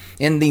countries,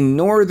 in the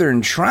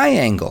Northern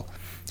Triangle.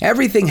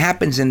 Everything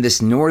happens in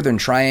this Northern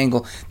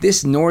Triangle.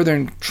 This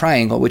Northern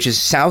Triangle, which is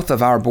south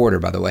of our border,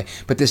 by the way,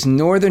 but this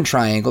Northern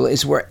Triangle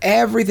is where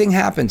everything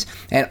happens,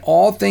 and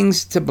all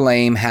things to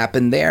blame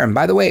happen there. And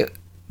by the way,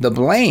 the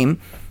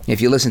blame,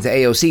 if you listen to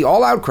AOC,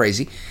 all out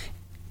crazy,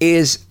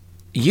 is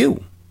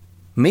you,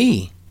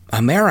 me,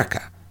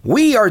 America.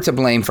 We are to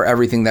blame for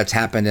everything that's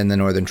happened in the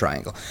Northern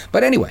Triangle.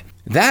 But anyway,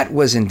 that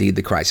was indeed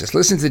the crisis.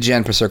 Listen to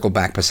Jen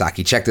Circleback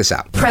Psaki. Check this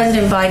out.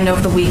 President Biden over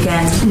the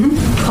weekend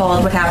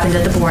called what happened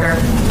at the border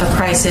a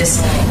crisis.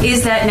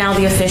 Is that now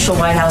the official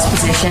White House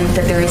position,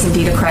 that there is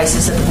indeed a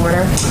crisis at the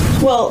border?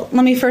 Well,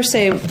 let me first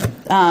say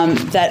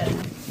that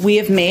we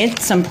have made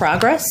some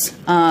progress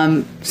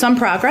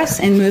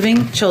in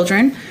moving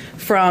children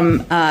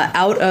from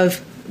out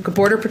of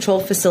Border Patrol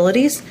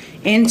facilities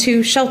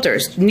into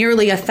shelters.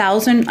 Nearly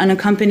 1,000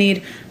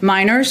 unaccompanied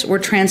minors were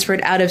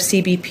transferred out of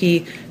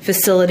CBP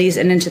facilities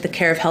and into the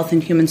care of Health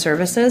and Human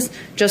Services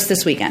just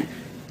this weekend.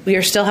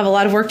 We still have a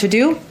lot of work to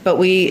do, but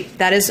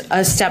that is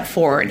a step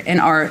forward in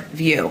our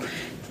view.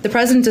 The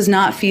president does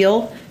not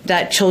feel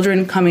that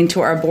children coming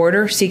to our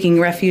border seeking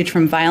refuge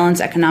from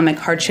violence, economic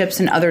hardships,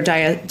 and other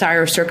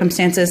dire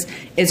circumstances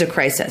is a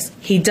crisis.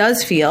 He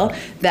does feel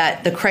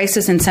that the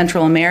crisis in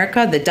Central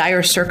America, the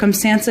dire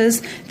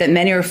circumstances that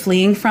many are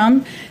fleeing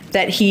from,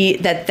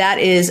 that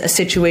is a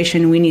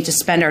situation we need to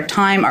spend our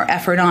time, our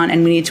effort on,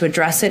 and we need to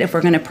address it if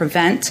we're going to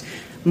prevent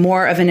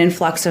more of an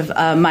influx of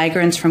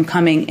migrants from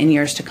coming in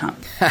years to come.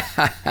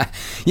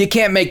 You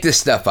can't make this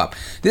stuff up.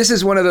 This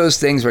is one of those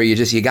things where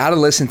you got to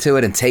listen to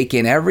it and take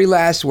in every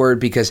last word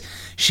because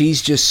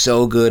she's just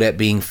so good at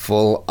being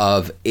full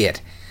of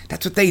it.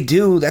 That's what they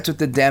do. That's what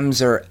the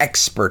Dems are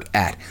expert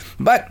at.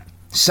 But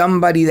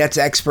somebody that's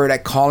expert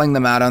at calling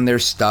them out on their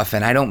stuff,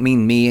 and I don't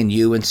mean me and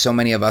you and so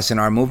many of us in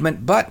our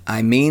movement, but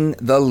I mean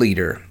the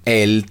leader,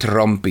 El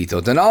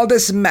Trompito.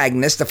 Donaldus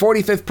Magnus, the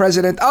 45th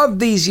president of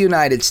these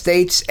United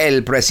States,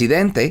 El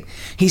Presidente.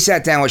 He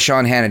sat down with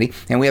Sean Hannity,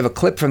 and we have a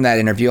clip from that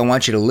interview. I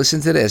want you to listen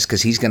to this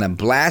because he's going to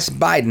blast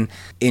Biden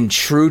in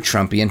true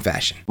Trumpian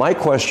fashion. My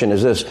question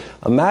is this.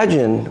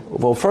 Imagine,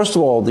 well, first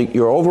of all,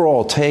 your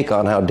overall take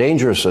on how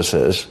dangerous this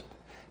is.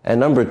 And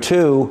number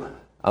two,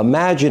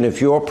 imagine if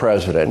you're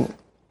president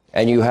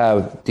and you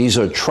have, these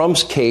are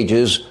Trump's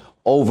cages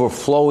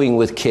overflowing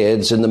with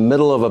kids in the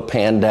middle of a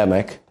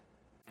pandemic.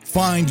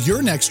 Find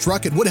your next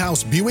truck at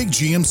Woodhouse Buick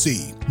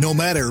GMC. No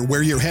matter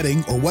where you're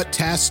heading or what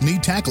tasks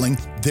need tackling,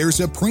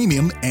 there's a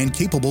premium and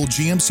capable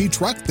GMC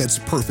truck that's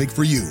perfect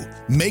for you.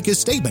 Make a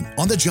statement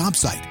on the job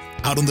site,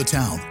 out on the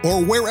town,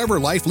 or wherever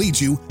life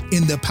leads you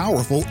in the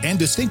powerful and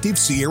distinctive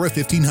Sierra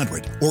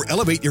 1500, or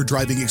elevate your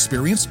driving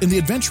experience in the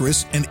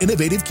adventurous and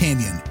innovative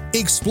Canyon.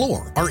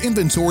 Explore our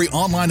inventory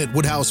online at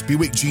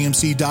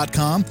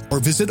WoodhouseBuickGMC.com or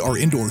visit our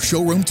indoor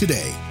showroom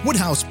today.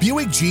 Woodhouse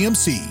Buick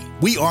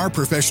GMC. We are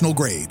professional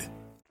grade.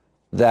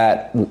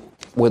 That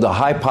with a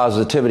high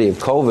positivity of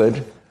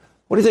COVID,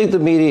 what do you think the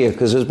media,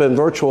 because there's been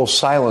virtual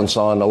silence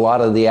on a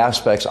lot of the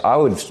aspects. I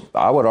would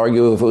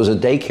argue if it was a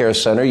daycare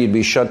center, you'd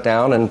be shut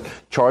down and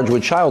charged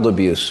with child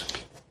abuse.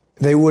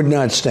 They would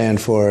not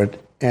stand for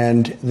it,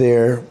 and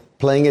they're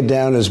playing it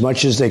down as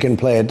much as they can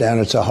play it down.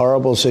 It's a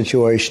horrible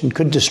situation,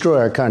 could destroy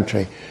our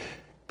country.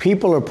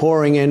 People are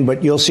pouring in,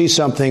 but you'll see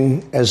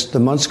something as the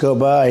months go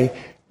by.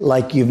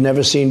 like you've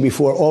never seen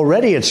before.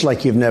 Already it's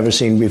like you've never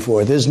seen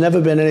before. There's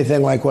never been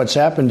anything like what's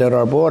happened at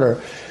our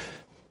border.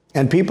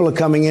 And people are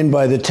coming in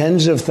by the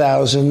tens of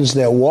thousands.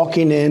 They're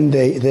walking in.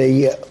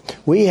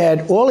 All he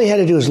had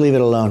to do was leave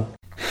it alone.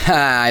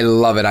 I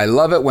love it. I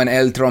love it when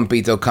El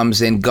Trompito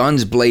comes in,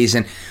 guns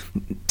blazing,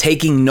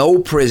 taking no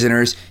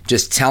prisoners,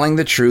 just telling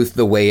the truth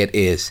the way it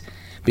is.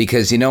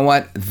 Because you know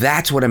what?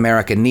 That's what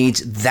America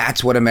needs.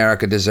 That's what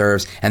America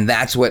deserves. And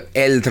that's what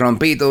El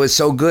Trompito is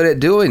so good at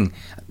doing.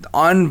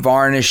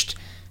 Unvarnished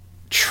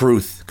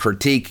truth,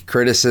 critique,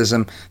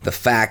 criticism, the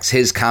facts,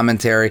 his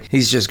commentary.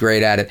 He's just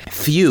great at it.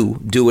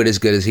 Few do it as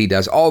good as he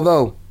does.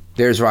 Although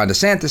there's Ron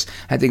DeSantis.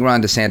 I think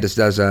Ron DeSantis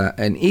does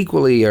an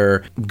equally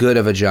or good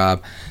of a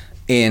job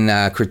in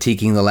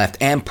critiquing the left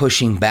and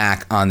pushing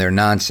back on their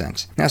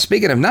nonsense. Now,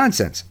 speaking of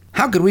nonsense,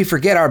 how could we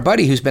forget our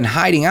buddy who's been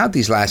hiding out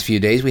these last few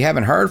days? We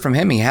haven't heard from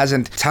him. He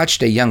hasn't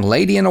touched a young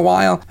lady in a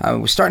while.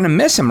 We're starting to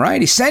miss him,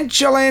 right?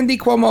 Essential Andy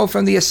Cuomo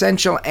from the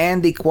Essential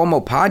Andy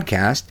Cuomo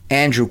podcast.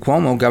 Andrew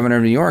Cuomo, governor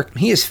of New York,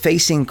 he is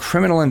facing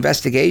criminal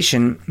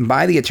investigation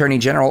by the Attorney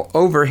General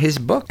over his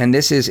book. And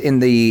this is in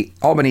the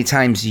Albany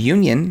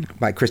Times-Union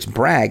by Chris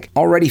Bragg.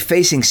 Already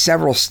facing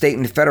several state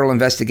and federal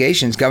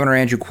investigations, Governor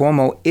Andrew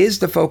Cuomo is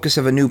the focus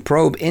of a new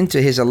probe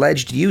into his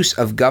alleged use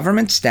of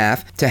government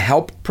staff to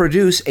help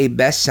produce a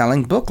best-selling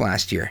book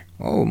last year.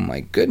 Oh my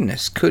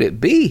goodness, could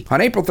it be?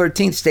 On April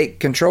 13th, State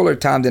Controller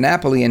Tom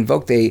DiNapoli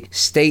invoked a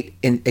state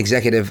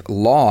executive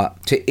law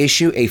to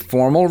issue a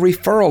formal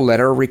referral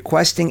letter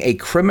requesting a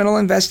criminal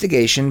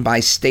investigation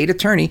by State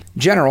Attorney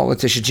General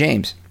Letitia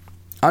James.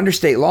 Under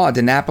state law,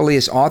 DiNapoli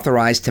is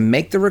authorized to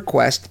make the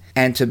request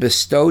and to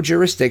bestow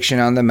jurisdiction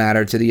on the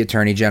matter to the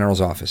Attorney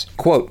General's office.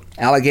 Quote,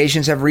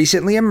 allegations have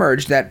recently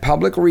emerged that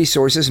public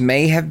resources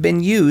may have been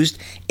used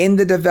in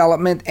the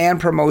development and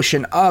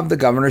promotion of the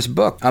governor's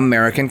book,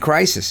 American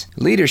Crisis,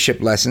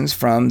 Leadership Lessons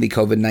from the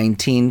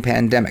COVID-19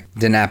 Pandemic,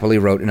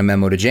 DiNapoli wrote in a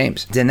memo to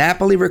James.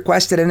 DiNapoli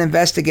requested an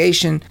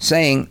investigation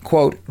saying,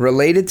 quote,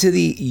 related to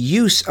the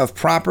use of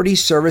property,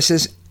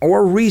 services,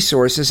 or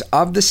resources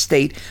of the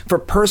state for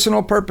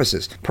personal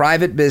purposes,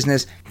 private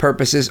business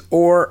purposes,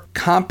 or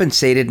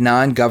compensated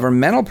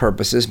non-governmental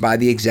purposes by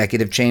the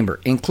executive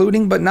chamber,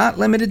 including but not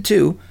limited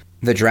to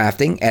the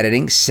drafting,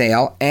 editing,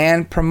 sale,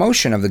 and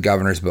promotion of the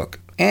governor's book,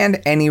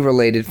 and any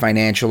related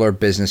financial or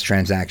business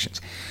transactions.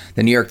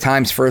 The New York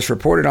Times first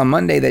reported on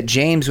Monday that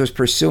James was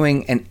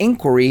pursuing an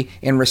inquiry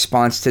in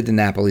response to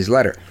DiNapoli's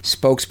letter.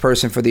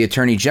 Spokesperson for the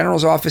Attorney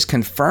General's office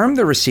confirmed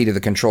the receipt of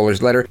the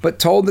controller's letter, but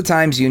told the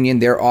Times-Union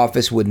their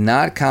office would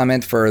not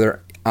comment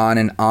further on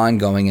an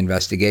ongoing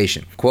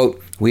investigation.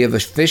 Quote, we have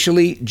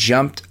officially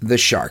jumped the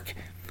shark.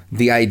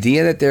 The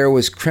idea that there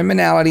was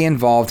criminality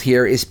involved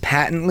here is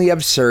patently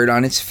absurd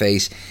on its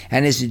face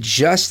and is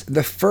just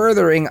the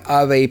furthering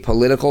of a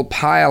political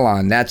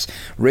pile-on. That's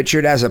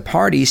Richard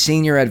Azzopardi,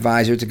 senior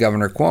advisor to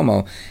Governor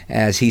Cuomo,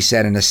 as he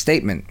said in a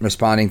statement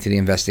responding to the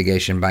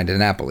investigation by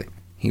DiNapoli.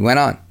 He went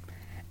on,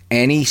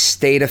 any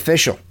state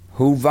official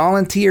who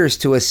volunteers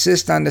to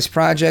assist on this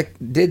project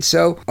did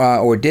so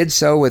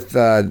with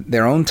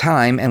their own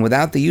time and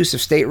without the use of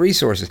state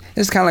resources.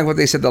 This is kind of like what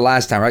they said the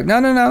last time, right?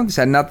 No. This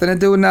had nothing to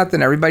do with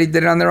nothing. Everybody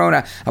did it on their own.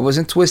 I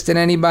wasn't twisting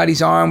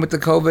anybody's arm with the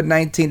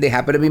COVID-19. They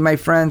happen to be my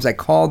friends. I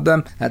called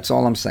them. That's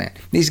all I'm saying.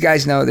 These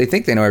guys know, they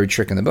think they know every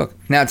trick in the book.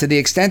 Now, to the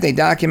extent a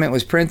document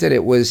was printed,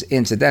 it was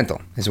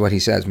incidental, is what he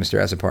says, Mr.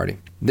 Azzopardi.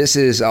 This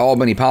is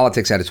Albany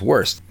politics at its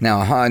worst.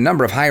 Now, a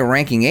number of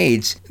high-ranking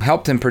aides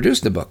helped him produce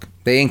the book.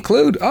 They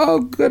include,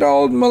 good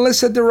old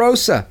Melissa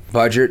DeRosa,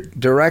 Budget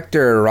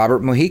Director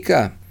Robert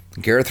Mujica,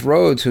 Gareth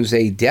Rhodes, who's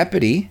a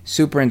Deputy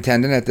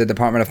Superintendent at the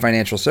Department of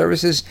Financial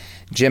Services,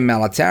 Jim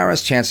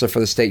Malataras, Chancellor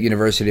for the State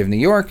University of New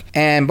York,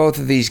 and both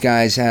of these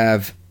guys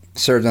have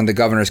served on the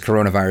Governor's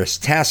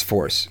Coronavirus Task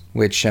Force,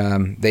 which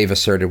they've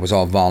asserted was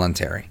all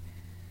voluntary.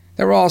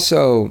 There were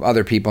also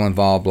other people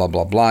involved, blah,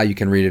 blah, blah. You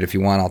can read it if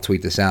you want. I'll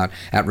tweet this out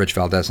at Rich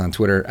Valdez on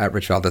Twitter, at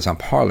Rich Valdez on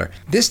Parler.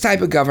 This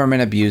type of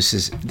government abuse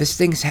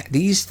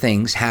these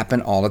things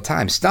happen all the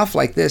time. Stuff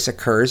like this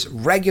occurs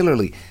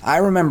regularly. I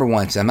remember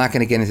once, I'm not going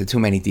to get into too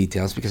many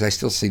details because I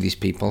still see these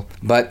people,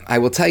 but I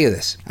will tell you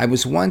this. I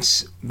was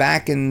once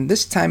back in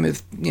this time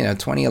of,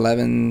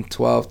 2011,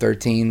 12,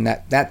 13,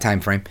 that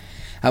time frame.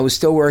 I was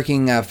still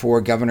working for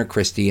Governor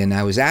Christie, and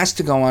I was asked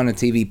to go on a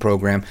TV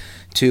program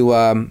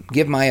to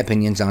give my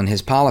opinions on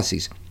his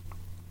policies.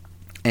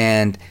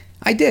 And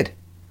I did.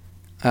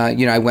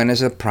 I went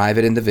as a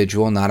private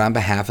individual, not on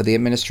behalf of the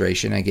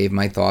administration. I gave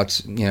my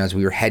thoughts, as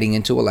we were heading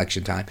into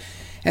election time.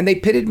 And they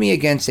pitted me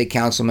against a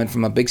councilman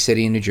from a big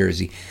city in New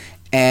Jersey.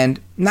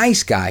 And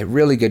nice guy,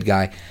 really good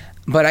guy.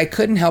 But I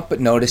couldn't help but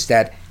notice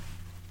that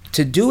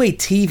to do a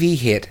TV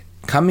hit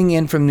coming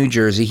in from New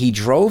Jersey, he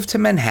drove to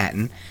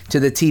Manhattan to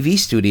the TV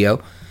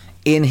studio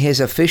in his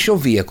official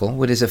vehicle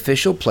with his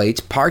official plates,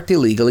 parked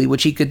illegally,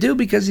 which he could do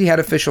because he had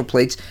official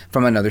plates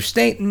from another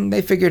state, and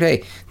they figured,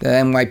 hey, the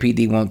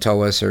NYPD won't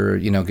tow us or,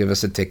 give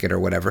us a ticket or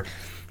whatever.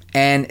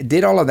 And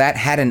did all of that,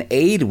 had an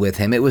aide with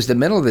him. It was the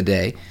middle of the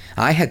day.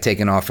 I had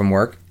taken off from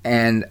work,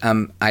 and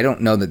I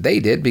don't know that they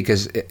did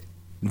because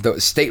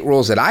the state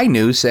rules that I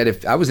knew said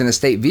if I was in a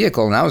state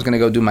vehicle and I was going to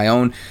go do my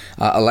own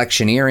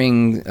election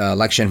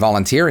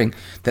volunteering,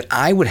 that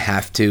I would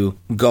have to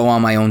go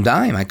on my own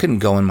dime. I couldn't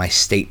go in my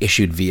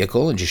state-issued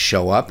vehicle and just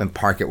show up and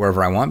park it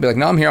wherever I want. Be like,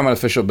 no, I'm here on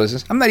official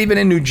business. I'm not even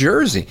in New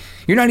Jersey.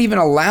 You're not even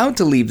allowed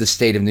to leave the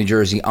state of New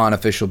Jersey on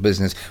official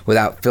business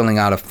without filling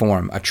out a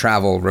form, a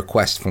travel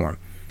request form.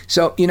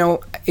 So,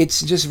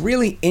 it's just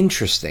really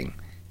interesting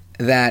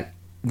that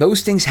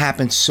those things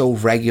happen so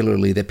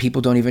regularly that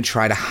people don't even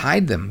try to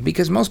hide them,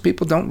 because most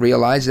people don't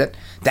realize that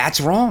that's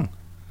wrong.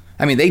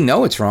 I mean, they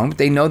know it's wrong, but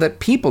they know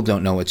that people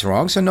don't know it's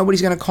wrong, so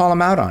nobody's going to call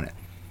them out on it.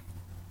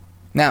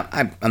 Now,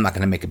 I'm not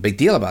going to make a big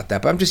deal about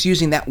that, but I'm just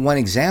using that one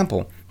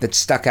example that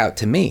stuck out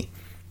to me.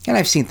 And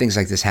I've seen things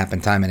like this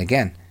happen time and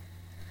again.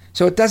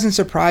 So it doesn't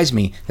surprise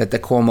me that the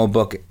Cuomo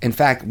book, in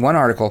fact, one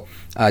article,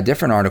 a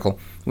different article,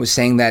 was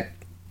saying that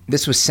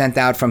this was sent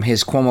out from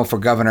his Cuomo for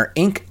Governor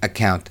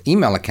Inc.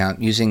 email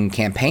account, using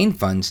campaign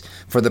funds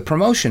for the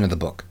promotion of the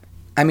book.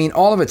 I mean,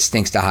 all of it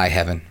stinks to high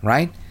heaven,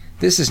 right?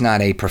 This is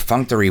not a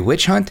perfunctory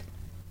witch hunt.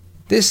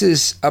 This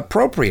is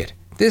appropriate.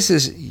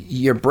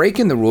 You're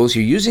breaking the rules.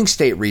 You're using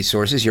state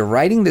resources. You're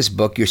writing this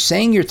book. You're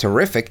saying you're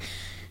terrific.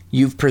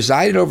 You've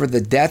presided over the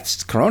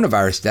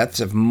coronavirus deaths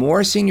of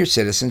more senior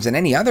citizens than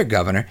any other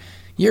governor.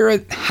 You're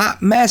a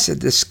hot mess, a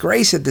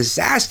disgrace, a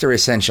disaster,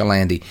 essential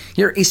Andy.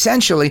 You're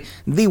essentially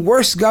the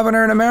worst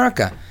governor in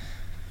America.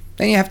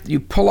 Then you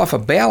pull off a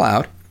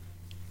bailout.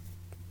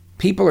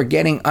 People are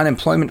getting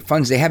unemployment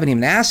funds they haven't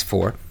even asked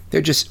for.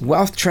 They're just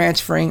wealth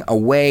transferring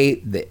away.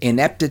 The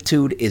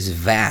ineptitude is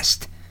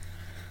vast.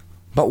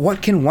 But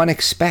what can one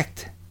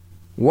expect?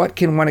 What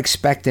can one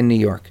expect in New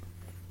York?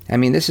 I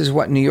mean, this is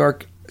what New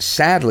York,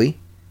 sadly,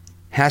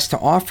 has to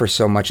offer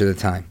so much of the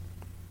time.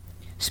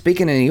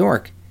 Speaking of New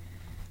York,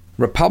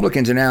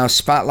 Republicans are now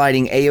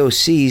spotlighting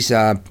AOC's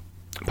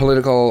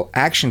Political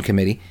Action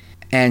Committee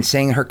and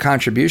saying her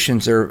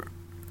contributions are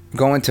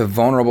going to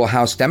vulnerable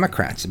House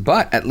Democrats.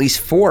 But at least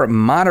 4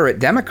 moderate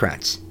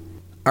Democrats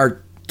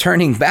are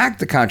turning back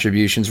the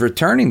contributions,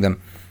 returning them,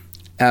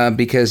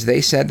 because they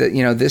said that,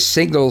 this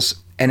signals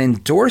an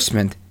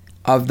endorsement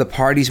of the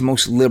party's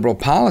most liberal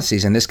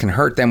policies, and this can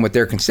hurt them with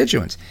their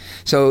constituents.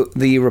 So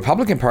the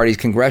Republican Party's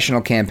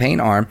congressional campaign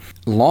arm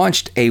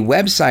launched a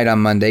website on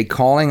Monday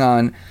calling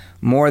on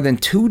more than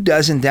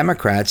 24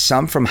 Democrats,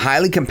 some from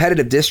highly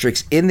competitive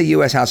districts in the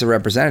U.S. House of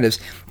Representatives,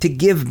 to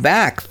give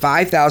back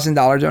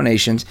 $5,000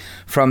 donations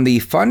from the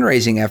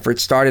fundraising effort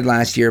started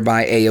last year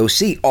by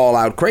AOC, All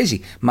Out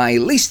Crazy, my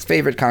least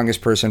favorite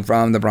congressperson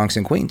from the Bronx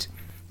and Queens.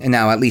 And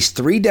now at least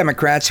 3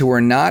 Democrats who were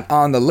not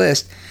on the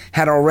list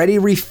had already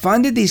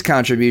refunded these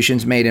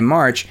contributions made in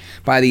March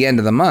by the end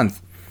of the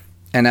month.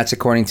 And that's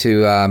according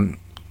to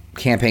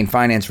campaign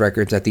finance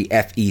records at the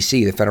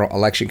FEC, the Federal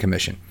Election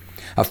Commission.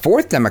 A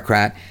 4th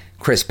Democrat,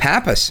 Chris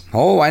Pappas.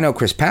 Oh, I know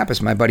Chris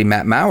Pappas. My buddy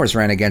Matt Mowers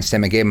ran against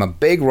him and gave him a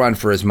big run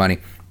for his money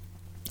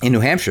in New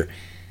Hampshire.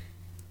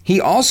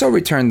 He also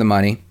returned the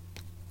money,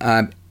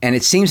 and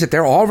it seems that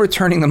they're all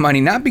returning the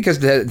money not because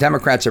the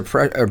Democrats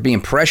are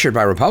being pressured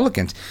by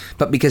Republicans,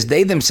 but because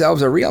they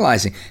themselves are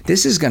realizing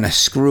this is going to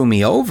screw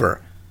me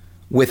over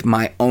with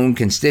my own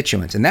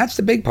constituents. And that's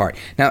the big part.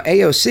 Now,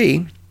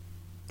 AOC,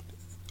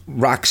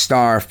 rock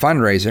star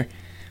fundraiser,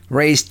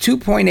 raised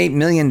 $2.8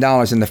 million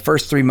in the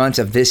first 3 months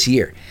of this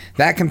year.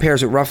 That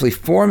compares with roughly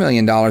 $4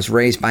 million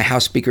raised by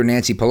House Speaker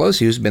Nancy Pelosi,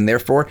 who's been there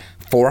for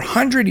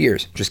 400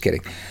 years. Just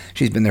kidding.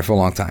 She's been there for a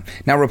long time.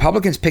 Now,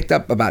 Republicans picked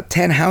up about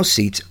 10 House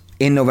seats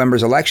in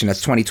November's election.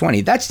 That's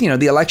 2020. That's, the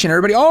election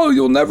everybody,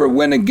 you'll never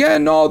win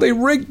again. Oh, they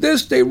rigged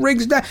this, they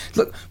rigged that.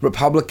 Look,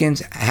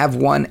 Republicans have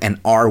won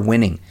and are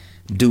winning.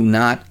 Do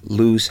not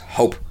lose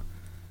hope.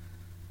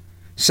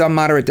 Some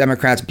moderate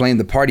Democrats blame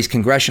the party's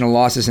congressional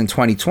losses in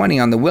 2020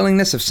 on the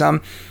willingness of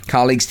some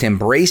colleagues to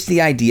embrace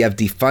the idea of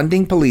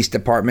defunding police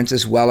departments,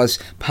 as well as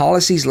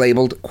policies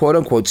labeled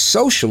quote-unquote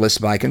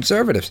socialist by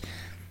conservatives.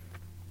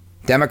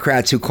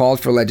 Democrats who called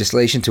for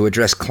legislation to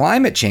address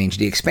climate change,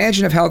 the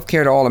expansion of health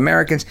care to all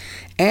Americans,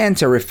 and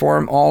to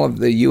reform all of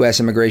the U.S.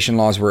 immigration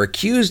laws were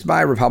accused by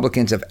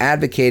Republicans of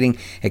advocating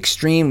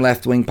extreme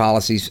left-wing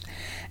policies,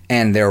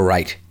 and they're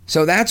right.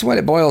 So that's what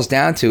it boils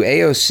down to.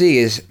 AOC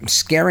is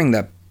scaring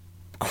the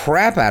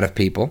crap out of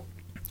people.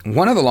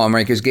 One of the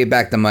lawmakers gave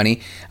back the money,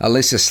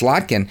 Alyssa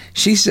Slotkin.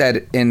 She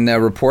said in the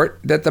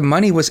report that the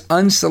money was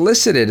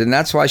unsolicited, and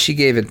that's why she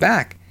gave it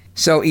back.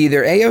 So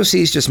either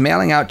AOC is just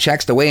mailing out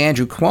checks the way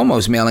Andrew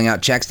Cuomo's mailing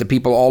out checks to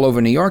people all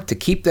over New York to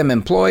keep them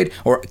employed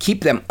or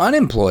keep them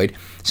unemployed,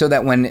 so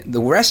that when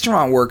the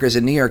restaurant workers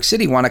in New York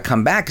City want to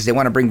come back because they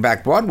want to bring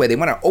back Broadway, they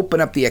want to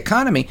open up the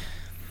economy,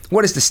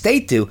 what does the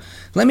state do?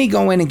 Let me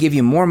go in and give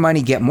you more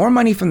money, get more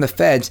money from the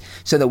feds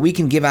so that we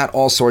can give out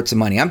all sorts of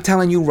money. I'm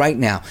telling you right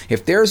now,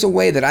 if there's a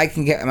way that I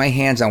can get my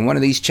hands on one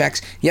of these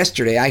checks.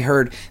 Yesterday, I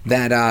heard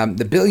that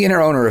the billionaire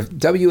owner of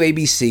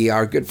WABC,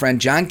 our good friend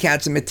John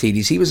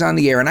Catsimatidis, he was on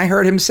the air, and I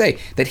heard him say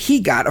that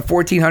he got a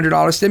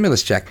 $1,400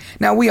 stimulus check.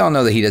 Now, we all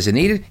know that he doesn't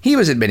need it. He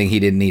was admitting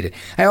he didn't need it.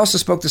 I also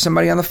spoke to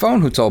somebody on the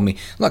phone who told me,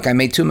 look, I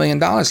made $2 million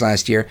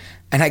last year,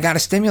 and I got a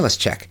stimulus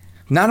check.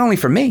 Not only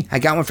for me, I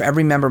got one for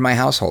every member of my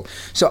household.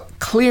 So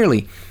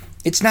clearly,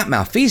 it's not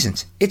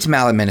malfeasance, it's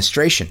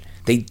maladministration.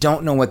 They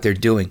don't know what they're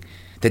doing.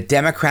 The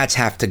Democrats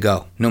have to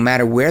go. No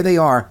matter where they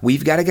are,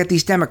 we've got to get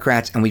these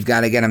Democrats and we've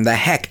got to get them the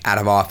heck out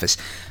of office.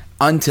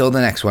 Until the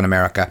next one,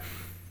 America.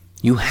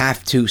 You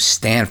have to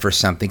stand for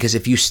something, because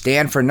if you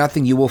stand for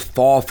nothing, you will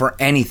fall for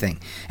anything.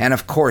 And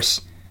of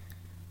course,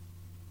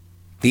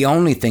 the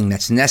only thing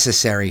that's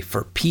necessary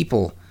for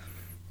people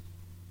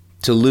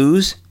to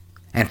lose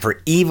and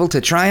for evil to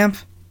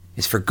triumph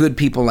is for good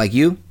people like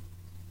you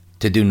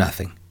to do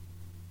nothing.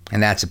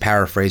 And that's a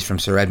paraphrase from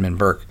Sir Edmund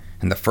Burke,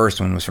 and the first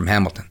one was from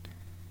Hamilton.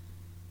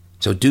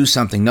 So do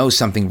something, know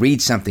something,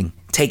 read something,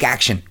 take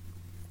action.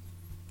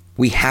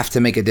 We have to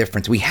make a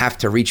difference. We have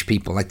to reach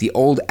people. Like the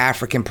old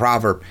African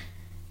proverb,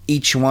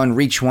 each one,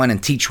 reach one,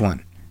 and teach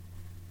one.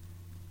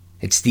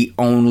 It's the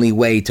only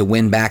way to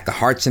win back the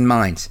hearts and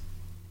minds.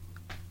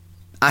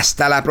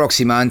 Hasta la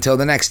próxima. Until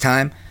the next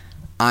time,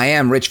 I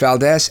am Rich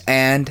Valdez,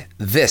 and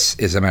this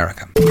is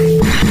America.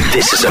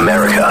 This is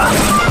America.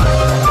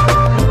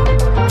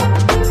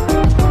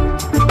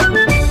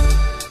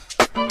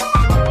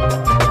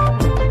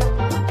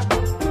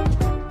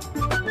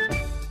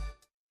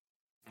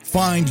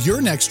 Find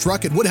your next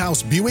truck at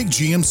Woodhouse Buick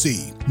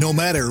GMC. No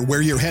matter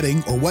where you're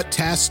heading or what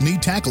tasks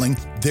need tackling,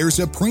 there's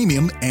a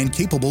premium and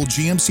capable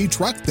GMC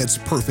truck that's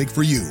perfect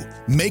for you.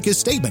 Make a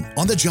statement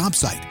on the job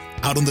site,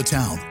 out on the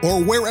town, or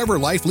wherever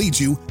life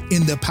leads you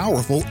in the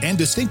powerful and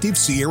distinctive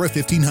Sierra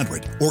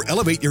 1500, or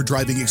elevate your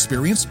driving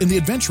experience in the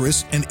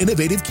adventurous and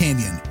innovative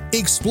Canyon.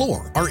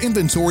 Explore our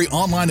inventory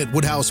online at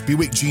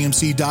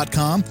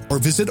WoodhouseBuickGMC.com or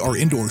visit our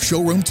indoor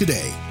showroom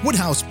today.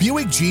 Woodhouse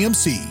Buick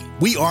GMC.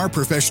 We are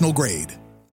professional grade.